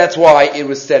says that's why it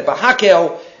was said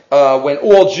Vahakel when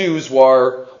all Jews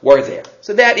were there.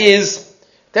 So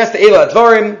that's the Eila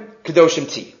Advarim Kedoshim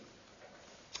Ti.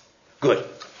 Good.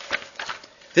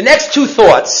 The next 2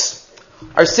 thoughts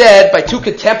are said by 2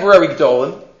 contemporary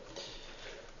Gedolim,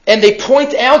 and they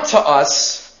point out to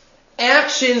us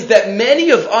actions that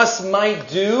many of us might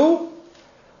do,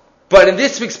 but in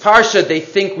this week's Parsha they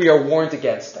think we are warned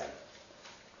against them.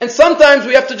 And sometimes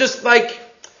we have to just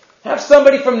have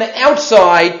somebody from the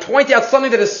outside point out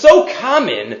something that is so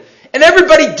common, and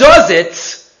everybody does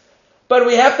it, but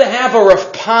we have to have a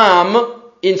Rav Pam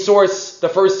in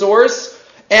the first source,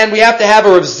 and we have to have a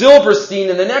Rav Zilberstein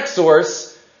in the next source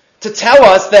to tell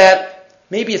us that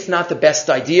maybe it's not the best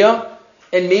idea,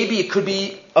 and maybe it could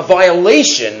be a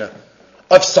violation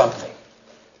of something.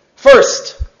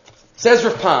 First, says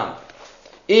Rav Pam,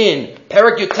 in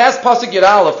Perek Yutes Pasuk Yud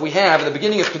Aleph, we have, at the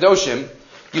beginning of Kedoshim,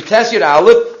 Yutes Yud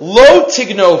Aleph, Lo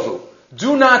Tignovu,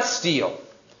 do not steal.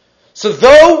 So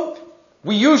though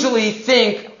we usually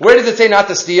think, where does it say not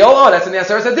to steal? Oh, that's in the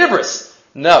Aseret HaDibros.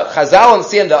 No, Chazal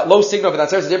understand the Lo Signo of the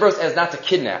Aseret HaDibros as not to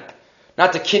kidnap.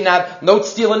 Not to kidnap, no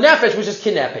steal a nefesh, which is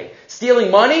kidnapping.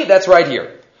 Stealing money, that's right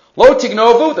here. Lo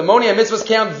Tignovu, the Moni HaMitzvahs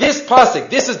count this pasuk.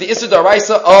 This is the Issur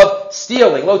D'Oraisa of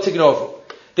stealing, Lo Tignovu.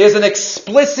 There's an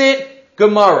explicit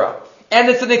Gemara. And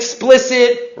it's an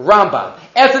explicit Rambam.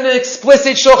 And it's an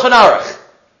explicit Shulchan Aruch.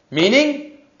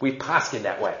 Meaning, we paskin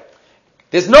that way.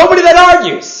 There's nobody that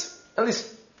argues. At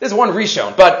least, there's one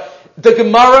Rishon. But the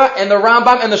Gemara and the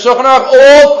Rambam and the Shulchan Aruch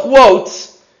all quote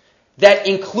that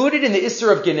included in the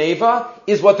Issur of Geneva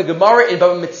is what the Gemara in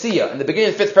Bava Metzia, in the beginning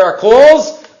of the 5th parak,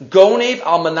 calls Gonev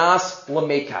Almanas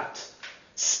Lamekat.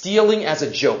 Stealing as a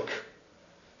joke.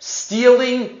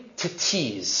 Stealing to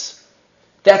tease.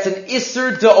 That's an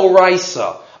Issur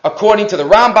D'Oraisa, according to the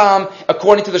Rambam,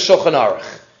 according to the Shulchan Aruch.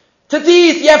 To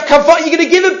tease, you're going to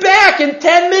give it back in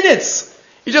 10 minutes.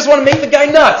 You just want to make the guy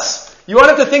nuts. You want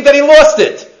him to think that he lost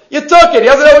it. You took it. He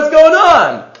doesn't know what's going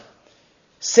on.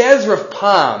 Says Rav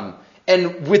Pam,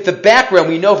 and with the background,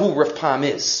 we know who Rav Pam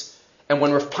is. And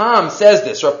when Rav Pam says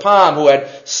this, Rav Pam, who had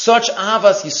such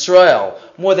Avas Yisrael,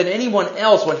 more than anyone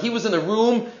else, when he was in the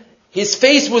room, his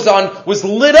face was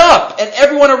lit up, and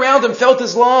everyone around him felt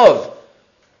his love.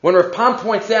 When Rav Pam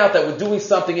points out that we're doing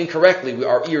something incorrectly,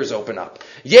 our ears open up.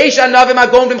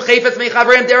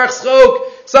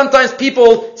 Sometimes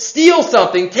people steal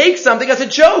something, take something as a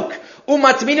joke. They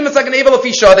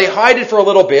hide it for a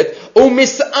little bit.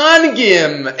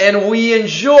 And we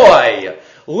enjoy.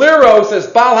 Liro says,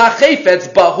 Bal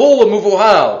hachefetz bahul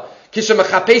muvuhal.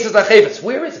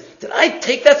 Where is it? Did I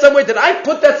take that somewhere? Did I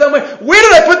put that somewhere? Where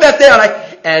did I put that down?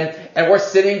 And we're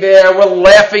sitting there, we're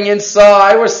laughing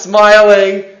inside, we're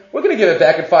smiling. We're going to give it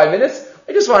back in 5 minutes.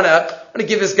 I just want to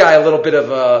give this guy a little bit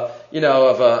of I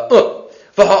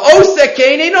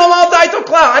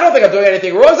don't think I'm doing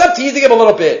anything wrong. I'm teasing him a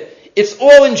little bit. It's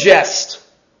all in jest.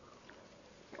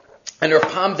 And Rav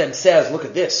Pam then says, look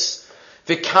at this.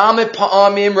 Forget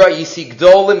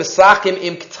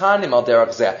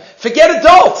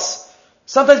adults.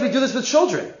 Sometimes we do this with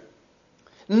children.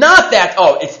 Not that,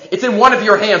 it's in one of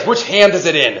your hands. Which hand is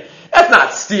it in? That's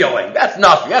not stealing. That's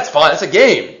nothing. That's fine. It's a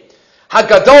game.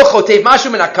 Hagadol chotev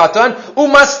mashu min hakatan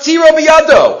umastiro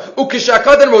biyado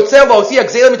ukishakatan rotzel losi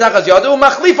agzela mitachas yado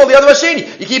umachlifo liyado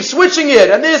hasheni. You keep switching it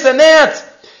and this and that,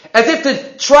 as if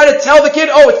to try to tell the kid,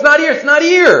 oh, it's not here, it's not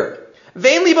here.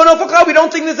 Vainly, we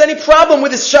don't think there's any problem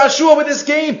with this shashua, with this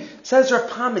game. Says Rav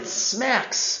Pam, it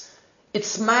smacks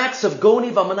of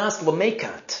goni v'manas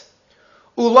l'mekat.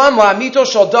 Ulam la'amito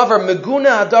shal davar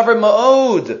meguna davar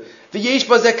ma'od. V'yesh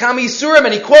bazeh kami yisurim,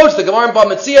 and he quotes the Gemara in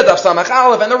Bava Metzia, Daf Samach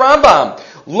Aleph, and the Rambam.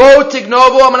 Lo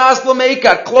tignovu amanas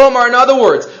l'mekat. Klomar, in other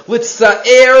words,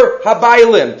 l'tzaer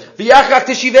habaylim. V'yachach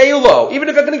tishivei lo. Even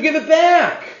if I'm going to give it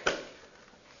back.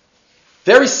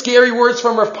 Very scary words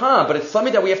from Rav Pam, but it's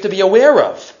something that we have to be aware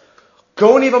of.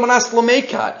 Goni v'manas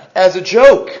l'mekat, as a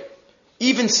joke.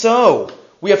 Even so,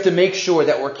 we have to make sure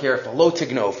that we're careful. Lo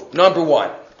tignovu. Number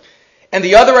one. And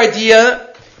the other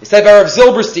idea is said by Rav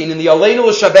Zilberstein in the Aleinu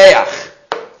L'Shabeach.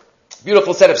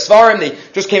 Beautiful set of Svarim. They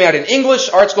just came out in English.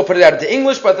 Art School put it out into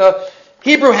English, but the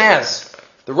Hebrew has.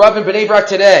 The Rav in Bnei Brak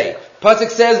today. Pasuk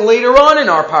says later on in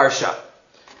our Parsha.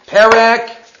 Perek.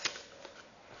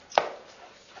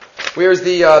 Where's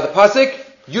the Pasuk?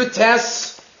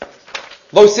 Yutes.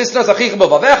 Lo sisnas achicha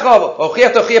b'vavecha.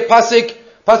 Ochiach tochiach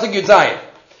Pasuk Yudzayin.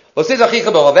 Lo sisnas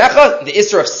achicha b'vavecha. The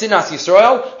Isser of Sinas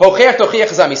Yisrael. Ochiach tochiach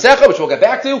zamisecha, which we'll get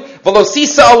back to. V'lo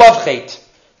sisa alav chet.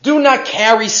 Do not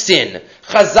carry sin.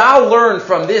 Chazal learned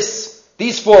from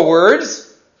these four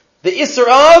words, the Isser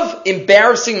of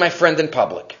embarrassing my friend in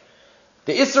public.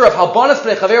 The Isser of halbanas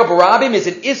pnei chaver barabim is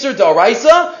an Isser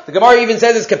d'oraisa. The Gemara even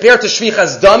says it's compared to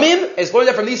shvichas damim. It's learned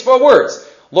that from these four words.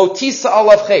 Lo tisa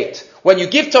alav chet. When you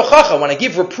give tochacha, when I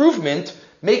give reprovement,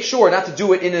 make sure not to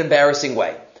do it in an embarrassing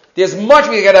way. There's much,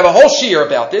 we got to have a whole shiur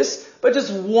about this, but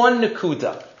just one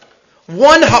nakuda.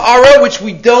 One ha'ara which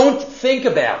we don't think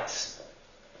about.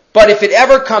 But if it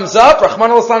ever comes up,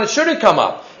 Rahman al-Islam, it shouldn't come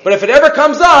up. But if it ever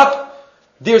comes up,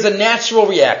 there's a natural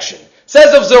reaction.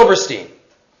 Says of Zilberstein.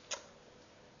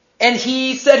 And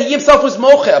he said he himself was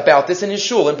mocha about this in his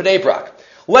shul in Bnei Brak.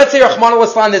 Let's say, Rahman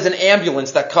al-Islam, there's an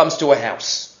ambulance that comes to a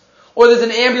house. Or there's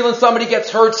an ambulance, somebody gets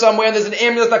hurt somewhere, and there's an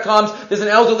ambulance that comes, there's an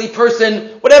elderly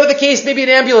person, whatever the case, maybe an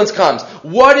ambulance comes.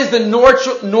 What is the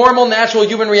normal, natural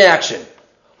human reaction?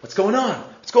 What's going on?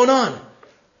 What's going on?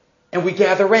 And we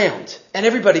gather round, and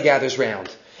everybody gathers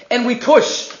round. And we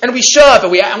push, and we shove,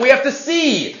 and we have to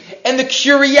see. And the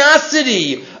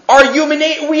curiosity, our human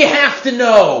nature, we have to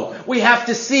know. We have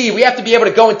to see. We have to be able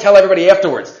to go and tell everybody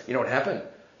afterwards. You know what happened? You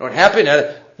know what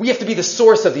happened? We have to be the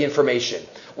source of the information.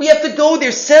 We have to go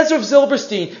there. Says Rav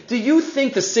Zilberstein, do you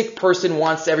think the sick person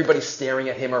wants everybody staring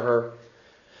at him or her?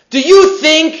 Do you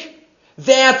think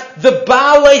that the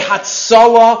Baalei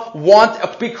Hatzalah want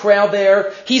a big crowd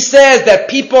there? He says that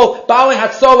people, Baalei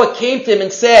Hatzalah came to him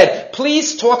and said,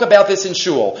 please talk about this in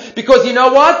shul. Because you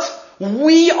know what?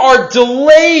 We are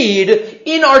delayed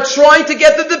in our trying to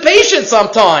get to the patient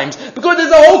sometimes. Because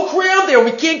there's a whole crowd there.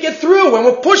 We can't get through. And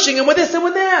we're pushing and with this and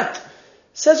with that.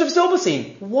 Says Rav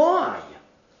Zilberstein, why?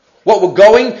 What, we're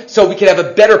going so we can have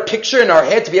a better picture in our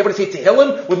head to be able to say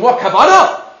Tehillim with more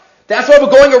kavanah? That's why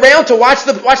we're going around to watch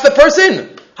the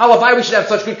person. Halavai, we should have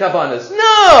such good kavanas.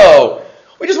 No!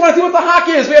 We just want to see what the hak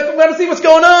is. We want to see what's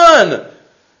going on.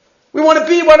 We want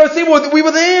to see we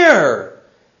were there.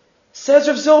 Says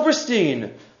Rav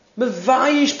Zilberstein,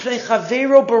 Mevayish pnei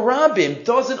chavero barabim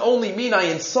doesn't only mean I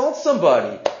insult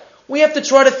somebody. We have to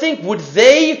try to think, would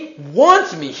they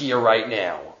want me here right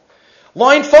now?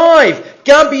 Line 5,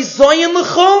 Gam bizayin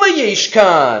l'chola yesh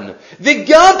kan,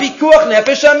 v'gam pikuach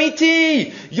nefesh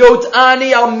amiti,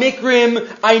 yod'ani al mikrim,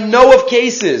 I know of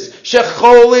cases,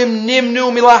 shecholim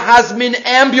nimnu milahazmin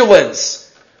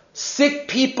ambulance. Sick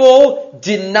people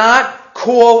did not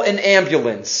call an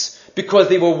ambulance because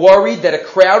they were worried that a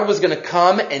crowd was going to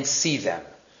come and see them.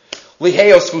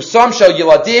 Liheos fusam shel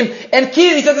yiladim, and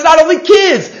kids, he says it's not only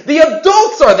kids, the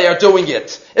adults are there doing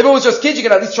it. If it was just kids, you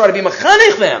could at least try to be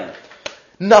mechanech them.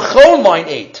 Nachon, line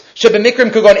 8.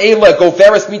 Shebemikrim kugon eila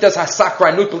goveres midas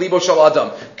hasakranut belibo shel adam.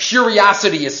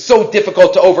 Curiosity is so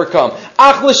difficult to overcome.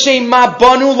 Ach l'shem ma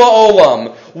banu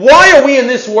la'olam. Why are we in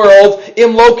this world?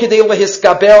 Im lo kedei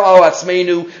lehiskaber al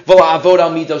atzmeinu v'la'avod al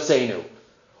midosenu.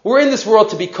 We're in this world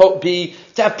to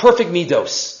have perfect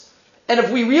midos. And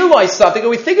if we realize something, or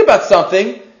we think about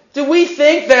something, do we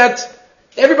think that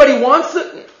everybody wants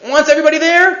everybody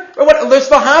there? Or what? There's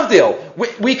the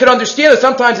havdil. We could understand that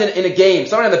sometimes in a game,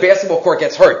 someone on the basketball court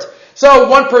gets hurt. So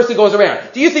one person goes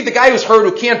around. Do you think the guy who's hurt,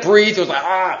 who can't breathe, who's like,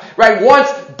 right,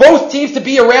 wants both teams to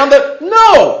be around them?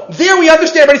 No! There we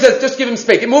understand. Everybody says, just give him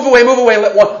space. Move away,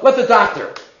 let the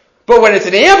doctor. But when it's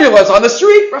an ambulance on the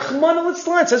street, Rahman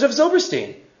al-Islam, says Rav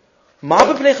Zilberstein. Ma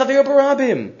b'pnei chaver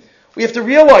barabim. We have to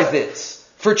realize this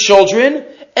for children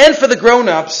and for the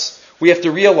grown-ups, we have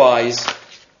to realize,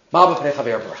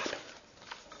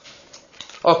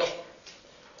 okay.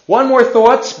 One more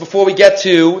thought before we get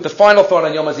to the final thought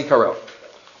on Yom HaZikaron.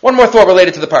 One more thought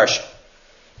related to the parsha.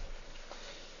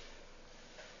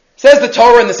 Says the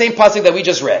Torah in the same pasuk that we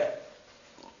just read.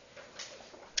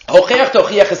 Hocheach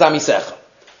tochiach es amisecha.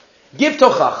 Give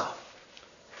tochacha.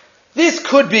 This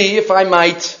could be, if I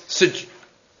might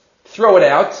throw it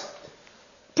out,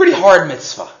 pretty hard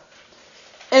mitzvah.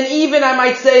 And even, I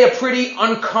might say, a pretty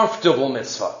uncomfortable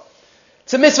mitzvah.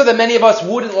 It's a mitzvah that many of us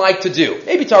wouldn't like to do.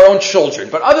 Maybe to our own children.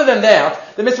 But other than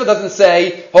that, the mitzvah doesn't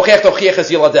say, Hocheach tochiach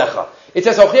es yiladecha. It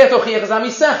says, Hocheach tochiach es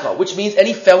amisecha, which means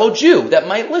any fellow Jew that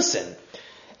might listen.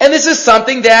 And this is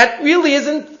something that really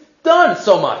isn't done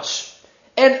so much.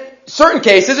 And certain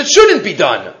cases, it shouldn't be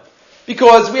done.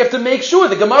 Because we have to make sure,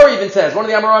 the Gemara even says, one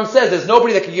of the Amoram says, there's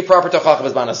nobody that can give proper tochacha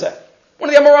b'zman hazeh. One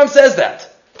of the Amoram says that.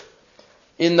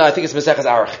 In, I think it's Maseches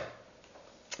Arach.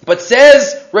 But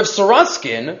says Rav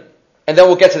Sorotskin, and then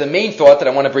we'll get to the main thought that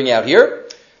I want to bring out here.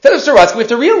 Says Rav Sorotskin, we have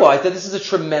to realize that this is a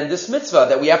tremendous mitzvah,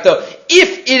 that we have to,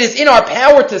 if it is in our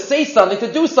power to say something,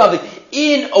 to do something,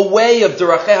 in a way of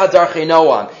Daracheha Darchei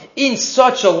Noam, in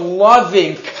such a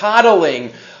loving,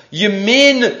 coddling,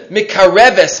 Yemin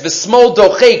mikareves v'smol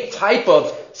dochek type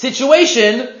of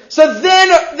situation, so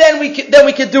then we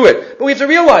can do it. But we have to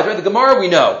realize, right? The Gemara we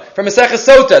know from Maseches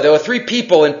Sota, there were 3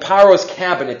 people in Paro's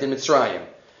cabinet in Mitzrayim: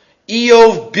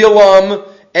 Eov, Bilam,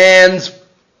 and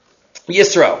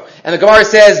Yisro. And the Gemara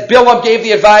says Bilam gave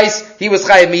the advice; he was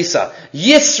Chayav Misa.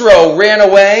 Yisro ran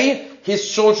away; his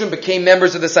children became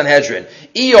members of the Sanhedrin.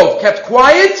 Eov kept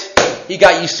quiet; he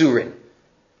got Yisurin.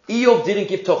 Eov didn't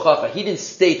give tochacha. He didn't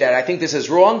state that. I think this is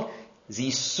wrong.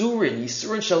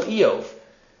 Yisurin shall Eov.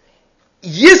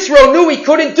 Yisro knew he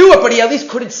couldn't do it, but he at least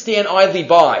couldn't stand idly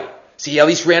by. So he at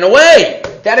least ran away.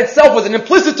 That itself was an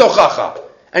implicit tochacha.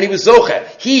 And he was zoche.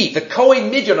 He, the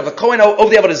Kohen Midyan of the Kohen over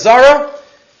the Avodah Zarah,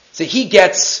 so he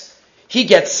gets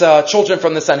children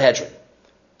from the Sanhedrin.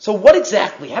 So what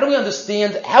exactly? How do we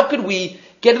understand? How could we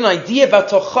get an idea about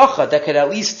tochacha that could at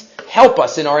least help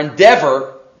us in our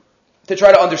endeavor to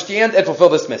try to understand and fulfill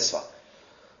this mitzvah?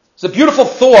 It's a beautiful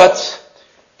thought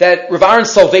that Rav Aaron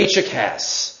Soloveitchik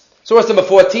has. Source number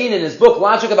 14 in his book,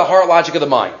 Logic of the Heart, Logic of the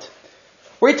Mind,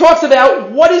 where he talks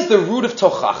about what is the root of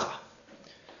tochacha.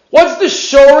 What's the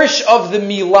shorish of the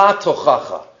milah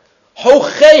tochacha?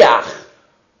 Hocheach.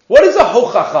 What is a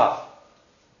hochacha?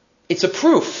 It's a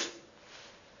proof.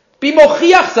 Be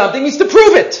mochiach something means to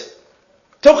prove it.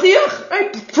 Tochiach,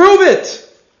 right? Prove it.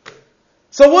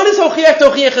 So what does hochiach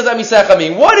tochiach es amisecha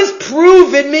mean? What does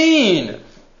prove it mean?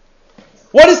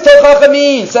 What does tochacha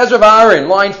mean? Says Rav Aaron,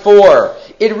 line 4.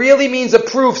 It really means a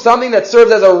proof, something that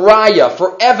serves as a raya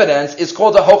for evidence is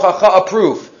called a hochacha, a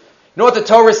proof. You know what the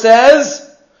Torah says?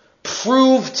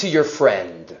 Prove to your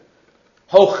friend.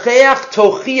 Hocheach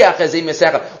tochiach es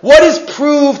amisecha. What is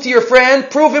prove to your friend?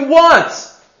 Prove him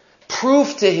what?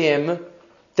 Prove to him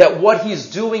that what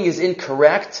he's doing is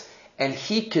incorrect and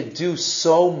he could do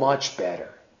so much better.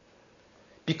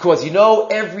 Because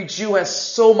every Jew has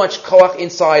so much koach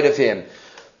inside of him.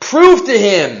 Prove to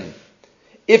him.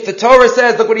 If the Torah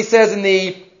says, look what he says in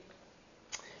the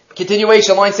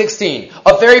continuation, line 16.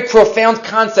 A very profound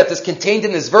concept is contained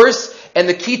in this verse, and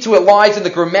the key to it lies in the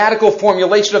grammatical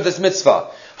formulation of this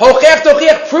mitzvah. Hochech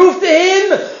tochiach, prove to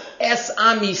him, es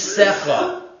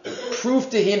amisecha. Prove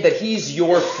to him that he's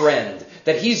your friend,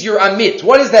 that he's your amit.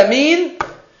 What does that mean?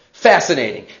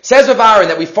 Fascinating. Says Rav Aaron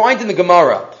that we find in the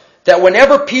Gemara that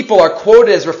whenever people are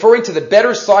quoted as referring to the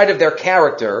better side of their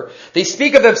character, they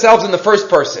speak of themselves in the first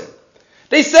person.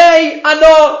 They say,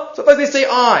 ano, sometimes they say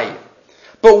I.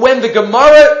 But when the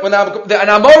Gemara, when an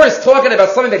Amor is talking about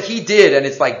something that he did, and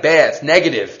it's like bad, it's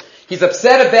negative, he's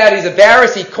upset about it, he's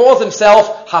embarrassed, he calls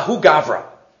himself Hahu Gavra.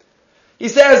 He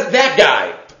says, that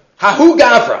guy, Hahu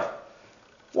Gavra.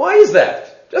 Why is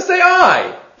that? Just say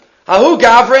I. Hahu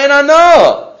Gavra and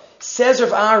ano. Says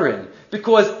Rav Aaron,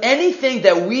 because anything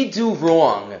that we do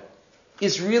wrong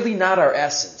is really not our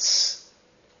essence.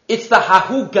 It's the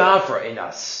Hahu Gavra in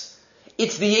us.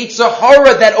 It's the Yetzer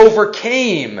Hara that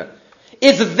overcame.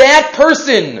 It's that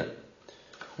person.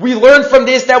 We learn from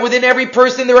this that within every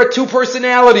person there are 2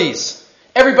 personalities.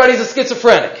 Everybody's a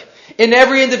schizophrenic. In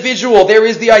every individual there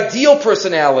is the ideal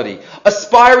personality,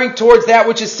 aspiring towards that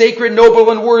which is sacred, noble,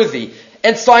 and worthy.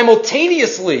 And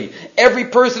simultaneously, every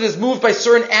person is moved by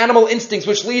certain animal instincts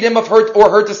which lead him or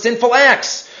her to sinful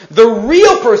acts. The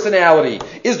real personality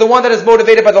is the one that is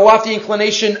motivated by the lofty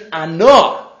inclination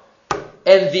ana.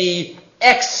 And the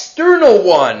external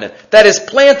one that is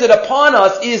planted upon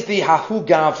us is the Hahu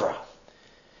Gavra.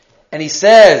 And he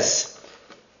says,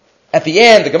 At the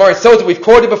end, the Gemara in Sota, we've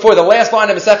quoted before, the last line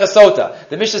of Masechah Sota.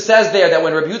 The Mishnah says there that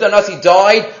when Rabbi Yehuda Nasi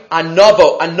died,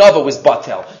 Anava was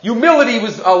batel. Humility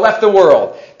was left the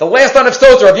world. The last line of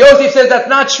Sota, Rabbi Yosef says that's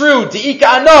not true. De'ika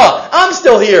ana, I'm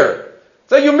still here.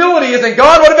 So humility isn't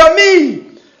God, what about me?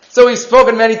 So he's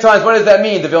spoken many times. What does that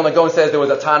mean? The Vilna Gaon says there was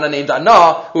a Tana named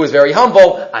Anna who was very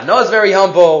humble. Anna is very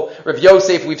humble. Rav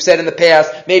Yosef, we've said in the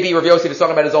past, maybe Rav Yosef is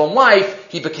talking about his own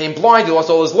life. He became blind. He lost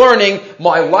all his learning.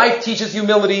 My life teaches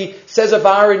humility. Says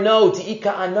Avara, no,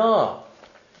 De'ika Anna.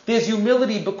 There's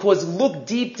humility because look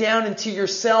deep down into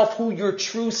yourself who your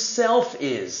true self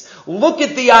is. Look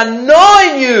at the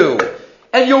Anna in you.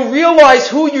 And you'll realize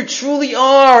who you truly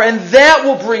are. And that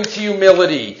will bring to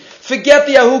humility. Forget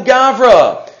the Ahu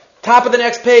Gavra. Top of the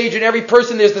next page, in every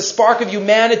person there's the spark of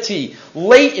humanity,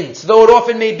 latent, though it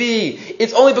often may be.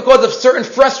 It's only because of certain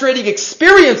frustrating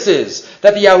experiences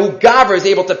that the Yahu Gavra is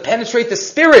able to penetrate the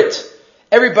spirit.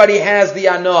 Everybody has the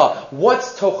Ana.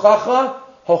 What's Tochacha?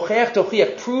 Hochech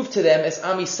Tochiach. Prove to them as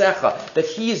Amisecha, that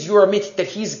he is your Amit, that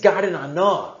he's got an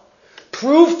Ana.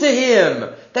 Prove to him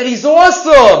that he's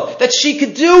awesome, that she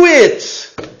could do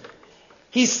it.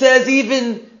 He says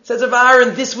of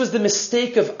Aaron, this was the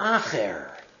mistake of Acher.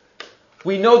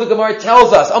 We know the Gemara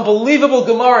tells us, unbelievable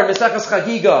Gemara in Mesachas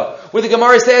Chagiga, where the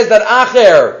Gemara says that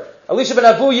Acher, Elisha ben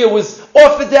Avuya, was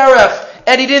off the derech,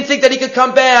 and he didn't think that he could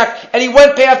come back, and he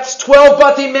went past 12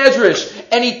 Batei Medrash,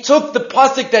 and he took the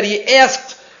pasuk that he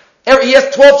asked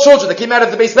 12 children that came out of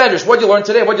the base Medrash, what'd you learn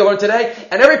today, what'd you learn today?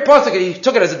 And every pasuk, he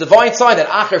took it as a divine sign that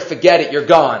Acher, forget it, you're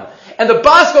gone. And the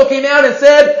Basko came out and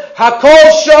said,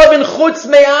 Hakol Shavin Chutz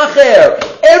Me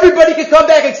Acher. Everybody could come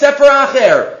back except for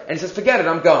Acher. And he says, forget it,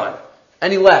 I'm gone.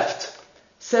 And he left.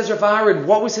 Says Rav Aaron,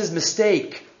 what was his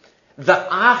mistake? The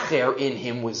Acher in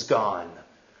him was gone,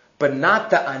 but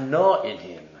not the Ana in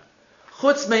him.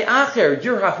 Chutz me Acher,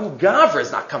 your Hahu Gavra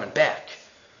is not coming back.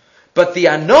 But the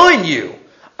Ana in you,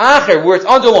 Acher, where it's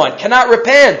underlined, cannot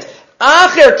repent.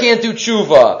 Acher can't do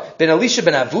tshuva. Ben Elisha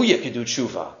ben Avuya could do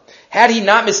tshuva. Had he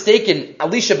not mistaken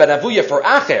Elisha ben Avuya for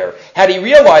Acher, had he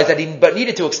realized that he but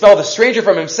needed to expel the stranger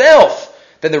from himself,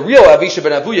 then the real Elisha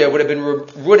ben Avuya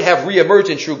would have reemerged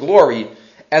in true glory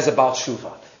as a Baal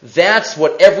Tshuva. That's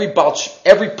what every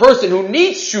person who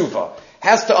needs Tshuva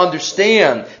has to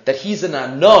understand, that he's an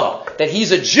Ana, that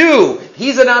he's a Jew,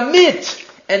 he's an Amit,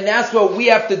 and that's what we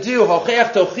have to do.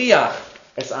 Hocheach Tochiach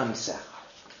es Amisecha.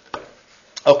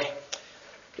 Okay.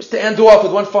 Just to end off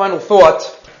with one final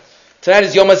thought. Tonight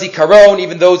is Yom HaZikaron,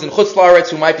 even those in Chutz La'aretz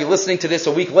who might be listening to this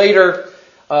a week later.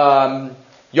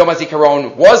 Yom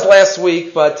HaZikaron was last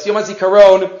week, but Yom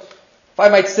HaZikaron, if I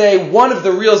might say, one of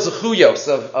the real zechuyos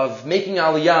of making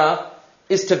Aliyah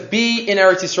is to be in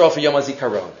Eretz Yisrael for Yom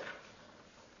HaZikaron.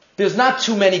 There's not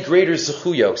too many greater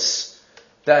zechuyos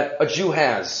that a Jew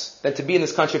has than to be in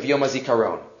this country for Yom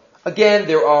HaZikaron. Again,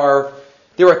 there are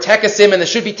tekasim, and there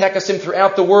should be tekasim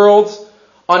throughout the world,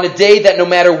 on a day that no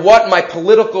matter what my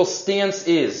political stance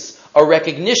is, a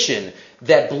recognition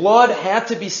that blood had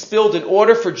to be spilled in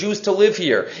order for Jews to live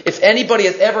here. If anybody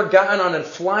has ever gotten on a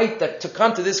flight to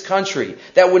come to this country,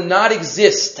 that would not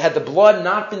exist had the blood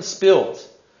not been spilled.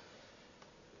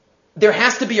 There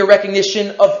has to be a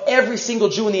recognition of every single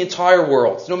Jew in the entire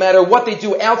world. No matter what they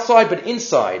do outside but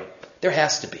inside, there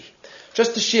has to be.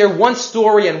 Just to share one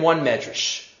story and one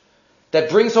medrash that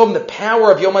brings home the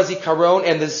power of Yom HaZikaron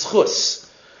and the zchus.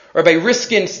 Rabbi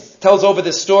Riskin tells over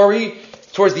this story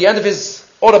towards the end of his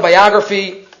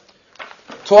autobiography,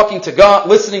 talking to God,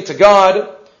 listening to God. If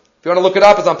you want to look it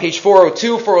up, it's on page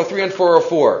 402, 403, and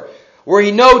 404, where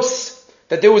he notes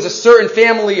that there was a certain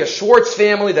family, a Schwartz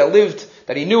family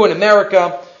that he knew in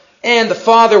America, and the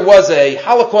father was a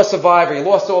Holocaust survivor. He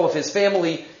lost all of his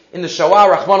family in the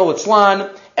Shoah, Rachmana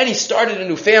litzlan, and he started a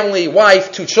new family,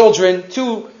 wife, 2 children,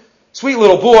 2 sweet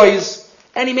little boys,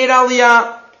 and he made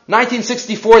Aliyah.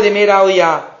 1964, they made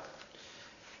Aliyah.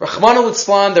 Rachmana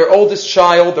litzlan, their oldest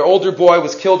child, their older boy,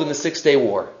 was killed in the 6-Day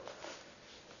War.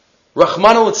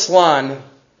 Rachmana litzlan,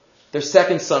 their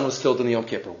second son, was killed in the Yom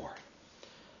Kippur War.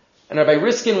 And Rabbi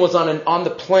Riskin was on the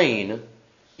plane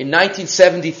in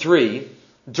 1973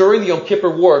 during the Yom Kippur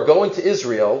War, going to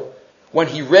Israel, when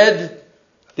he read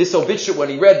this obituary, when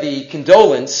he read the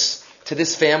condolence to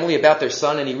this family about their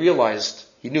son, and he realized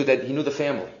he knew the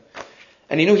family,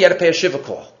 and he knew he had to pay a shiva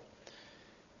call.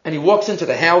 And he walks into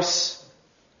the house.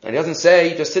 And he doesn't say,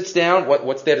 he just sits down,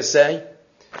 what's there to say?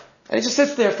 And he just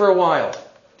sits there for a while.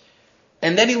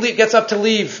 And then he gets up to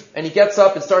leave, and he gets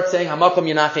up and starts saying, Hamakom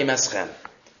Yenachem Eschem.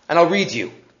 And I'll read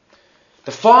you.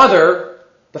 The father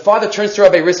turns to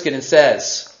Rabbi Riskin and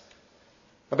says,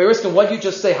 Rabbi Riskin, what did you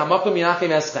just say, Hamakom Yenachem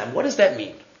Eschem? What does that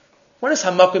mean? What does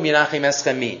Hamakom Yenachem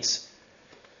Eschem means?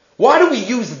 Why do we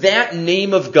use that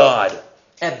name of God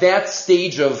at that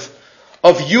stage of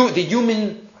the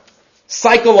human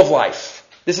cycle of life?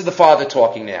 This is the Father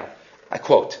talking now. I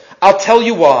quote, "I'll tell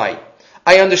you why.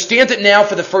 I understand it now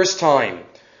for the first time.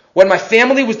 When my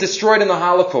family was destroyed in the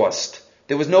Holocaust,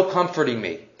 there was no comforting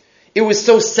me. It was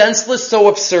so senseless, so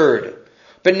absurd.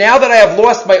 But now that I have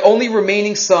lost my only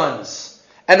remaining sons,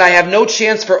 and I have no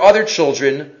chance for other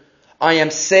children, I am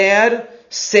sad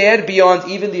beyond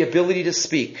even the ability to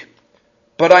speak.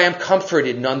 But I am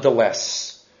comforted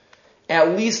nonetheless.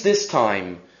 At least this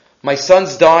time, my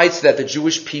sons died so that the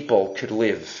Jewish people could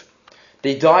live.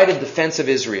 They died in defense of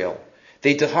Israel.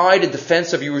 They died in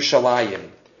defense of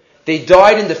Yerushalayim. They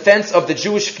died in defense of the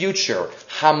Jewish future.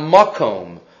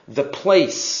 Hamakom, the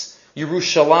place,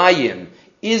 Yerushalayim,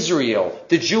 Israel,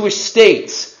 the Jewish state.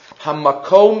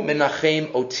 Hamakom menachem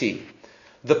oti.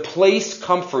 The place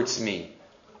comforts me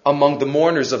among the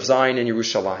mourners of Zion and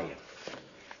Yerushalayim."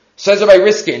 Says Rabbi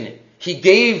Riskin,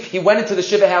 he went into the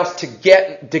Shiva house to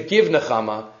give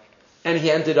Nechama, and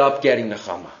he ended up getting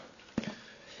Nechama.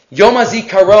 Yom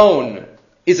HaZikaron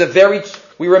is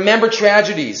we remember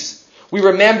tragedies. We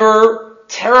remember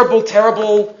terrible,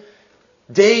 terrible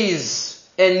days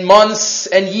and months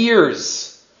and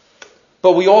years.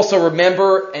 But we also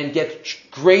remember and get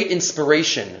great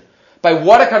inspiration by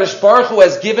what HaKadosh Baruch Hu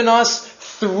has given us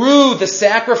through the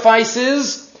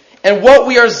sacrifices and what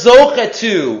we are zochet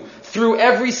to through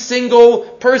every single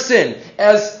person.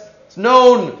 As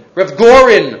known, Rav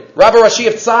Gorin, Rabbi Rashi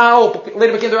of Tzahal,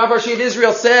 later became the Rabbi Rashi of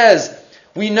Israel, says,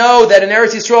 we know that in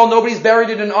Eretz Yisrael nobody's buried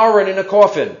in an aron, in a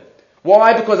coffin.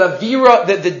 Why? Because Avira,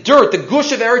 the dirt, the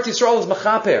gush of Eretz Yisrael is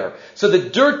mechaper. So the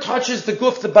dirt touches the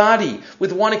guf, the body,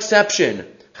 with one exception.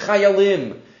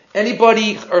 Chayalim.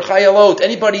 Anybody, or chayalot,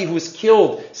 anybody who is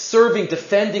killed serving,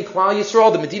 defending Klal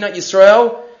Yisrael, the Medinat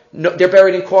Yisrael, no, they're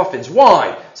buried in coffins.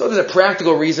 Why? So there's a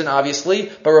practical reason,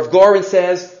 obviously, but Rav Gorin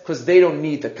says, because they don't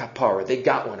need the kapara. They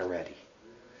got one already.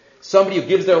 Somebody who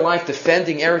gives their life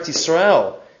defending Eretz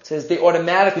Yisrael, says they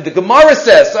automatically, the Gemara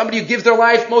says, somebody who gives their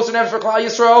life most of for Klal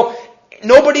Yisrael,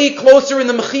 nobody closer in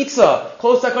the Mechitza,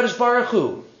 close to HaKadosh Baruch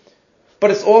Hu.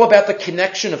 But it's all about the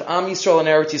connection of Am Yisrael and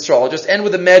Eretz Yisrael. I'll just end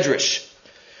with a medrash.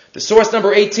 The source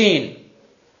number 18.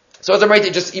 So as I'm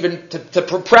writing, just even to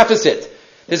preface it,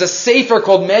 there's a sefer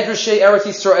called Medrashei Eretz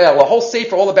Yisrael, a whole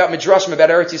sefer all about midrashim about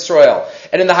Eretz Yisrael.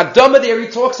 And in the Hagdama there he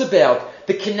talks about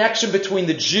the connection between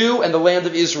the Jew and the land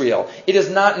of Israel. It is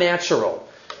not natural.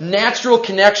 Natural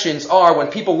connections are when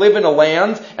people live in a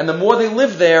land, and the more they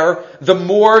live there, the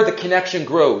more the connection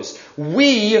grows.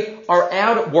 We're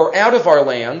out of our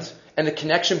land, and the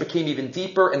connection became even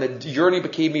deeper, and the yearning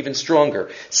became even stronger.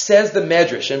 Says the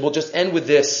Medrash, and we'll just end with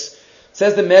this.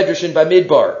 Says the Medrash in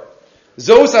Bamidbar,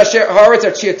 Zos asher haaretz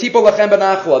ar tipo lachem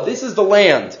b'nachla. This is the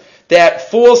land that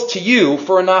falls to you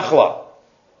for a nachla.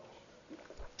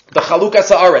 The chalukas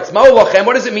haaretz. Ma'u lachem,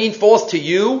 what does it mean, falls to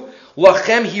you?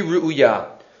 Lachem hi ru'uya.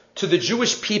 To the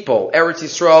Jewish people, Eretz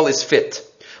Yisrael is fit.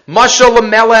 Mashal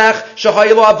melech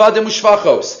shahaylo avadim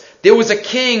ushvachos. There was a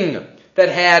king that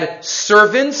had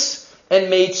servants and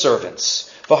maidservants.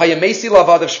 V'hayamesi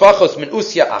lavadim shvachos min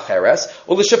usya acheres,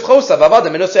 u'lishevchos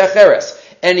avadim min usya acheres.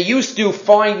 And he used to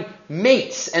find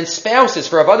mates and spouses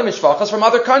for avadim and shvachos from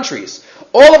other countries.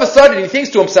 All of a sudden, he thinks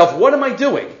to himself, what am I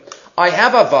doing? I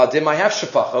have avadim, I have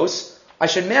shvachos. I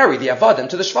should marry the avadim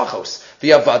to the shvachos.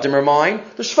 The avadim are mine,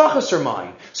 the shvachos are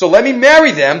mine. So let me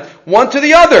marry them, one to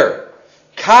the other.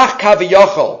 Kach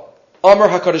kaviyachol, Amar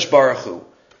HaKadosh Baruch Hu.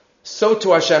 So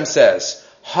to Hashem says,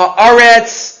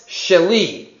 Haaretz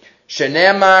sheli,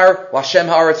 shenemar l'Hashem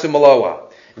haaretz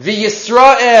u'maloa.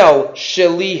 V'Yisrael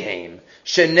shelihem,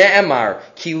 shenemar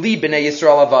ki li b'nei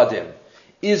Yisrael avadim.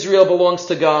 Israel belongs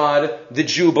to God, the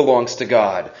Jew belongs to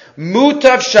God.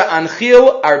 Mutav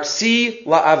sha'anchil artzi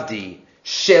la'avdi.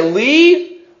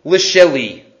 Sheli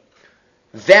l'sheli.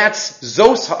 That's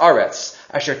Zos haaretz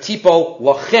asher tipo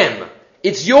lachem.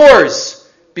 It's yours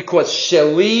because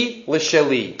sheli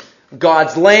l'sheli.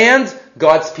 God's land,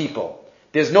 God's people.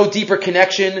 There's no deeper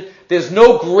connection. There's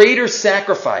no greater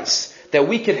sacrifice that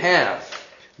we can have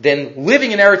than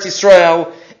living in Eretz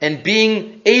Yisrael and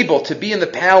being able to be in the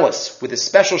palace with a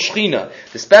special shechina,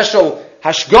 the special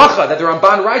hashgacha that the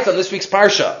Ramban writes on this week's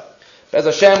parsha. Bez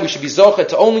Hashem, we should be zochet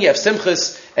to only have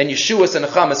simchas and yeshuas and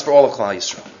nechamas for all of Klal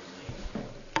Yisrael.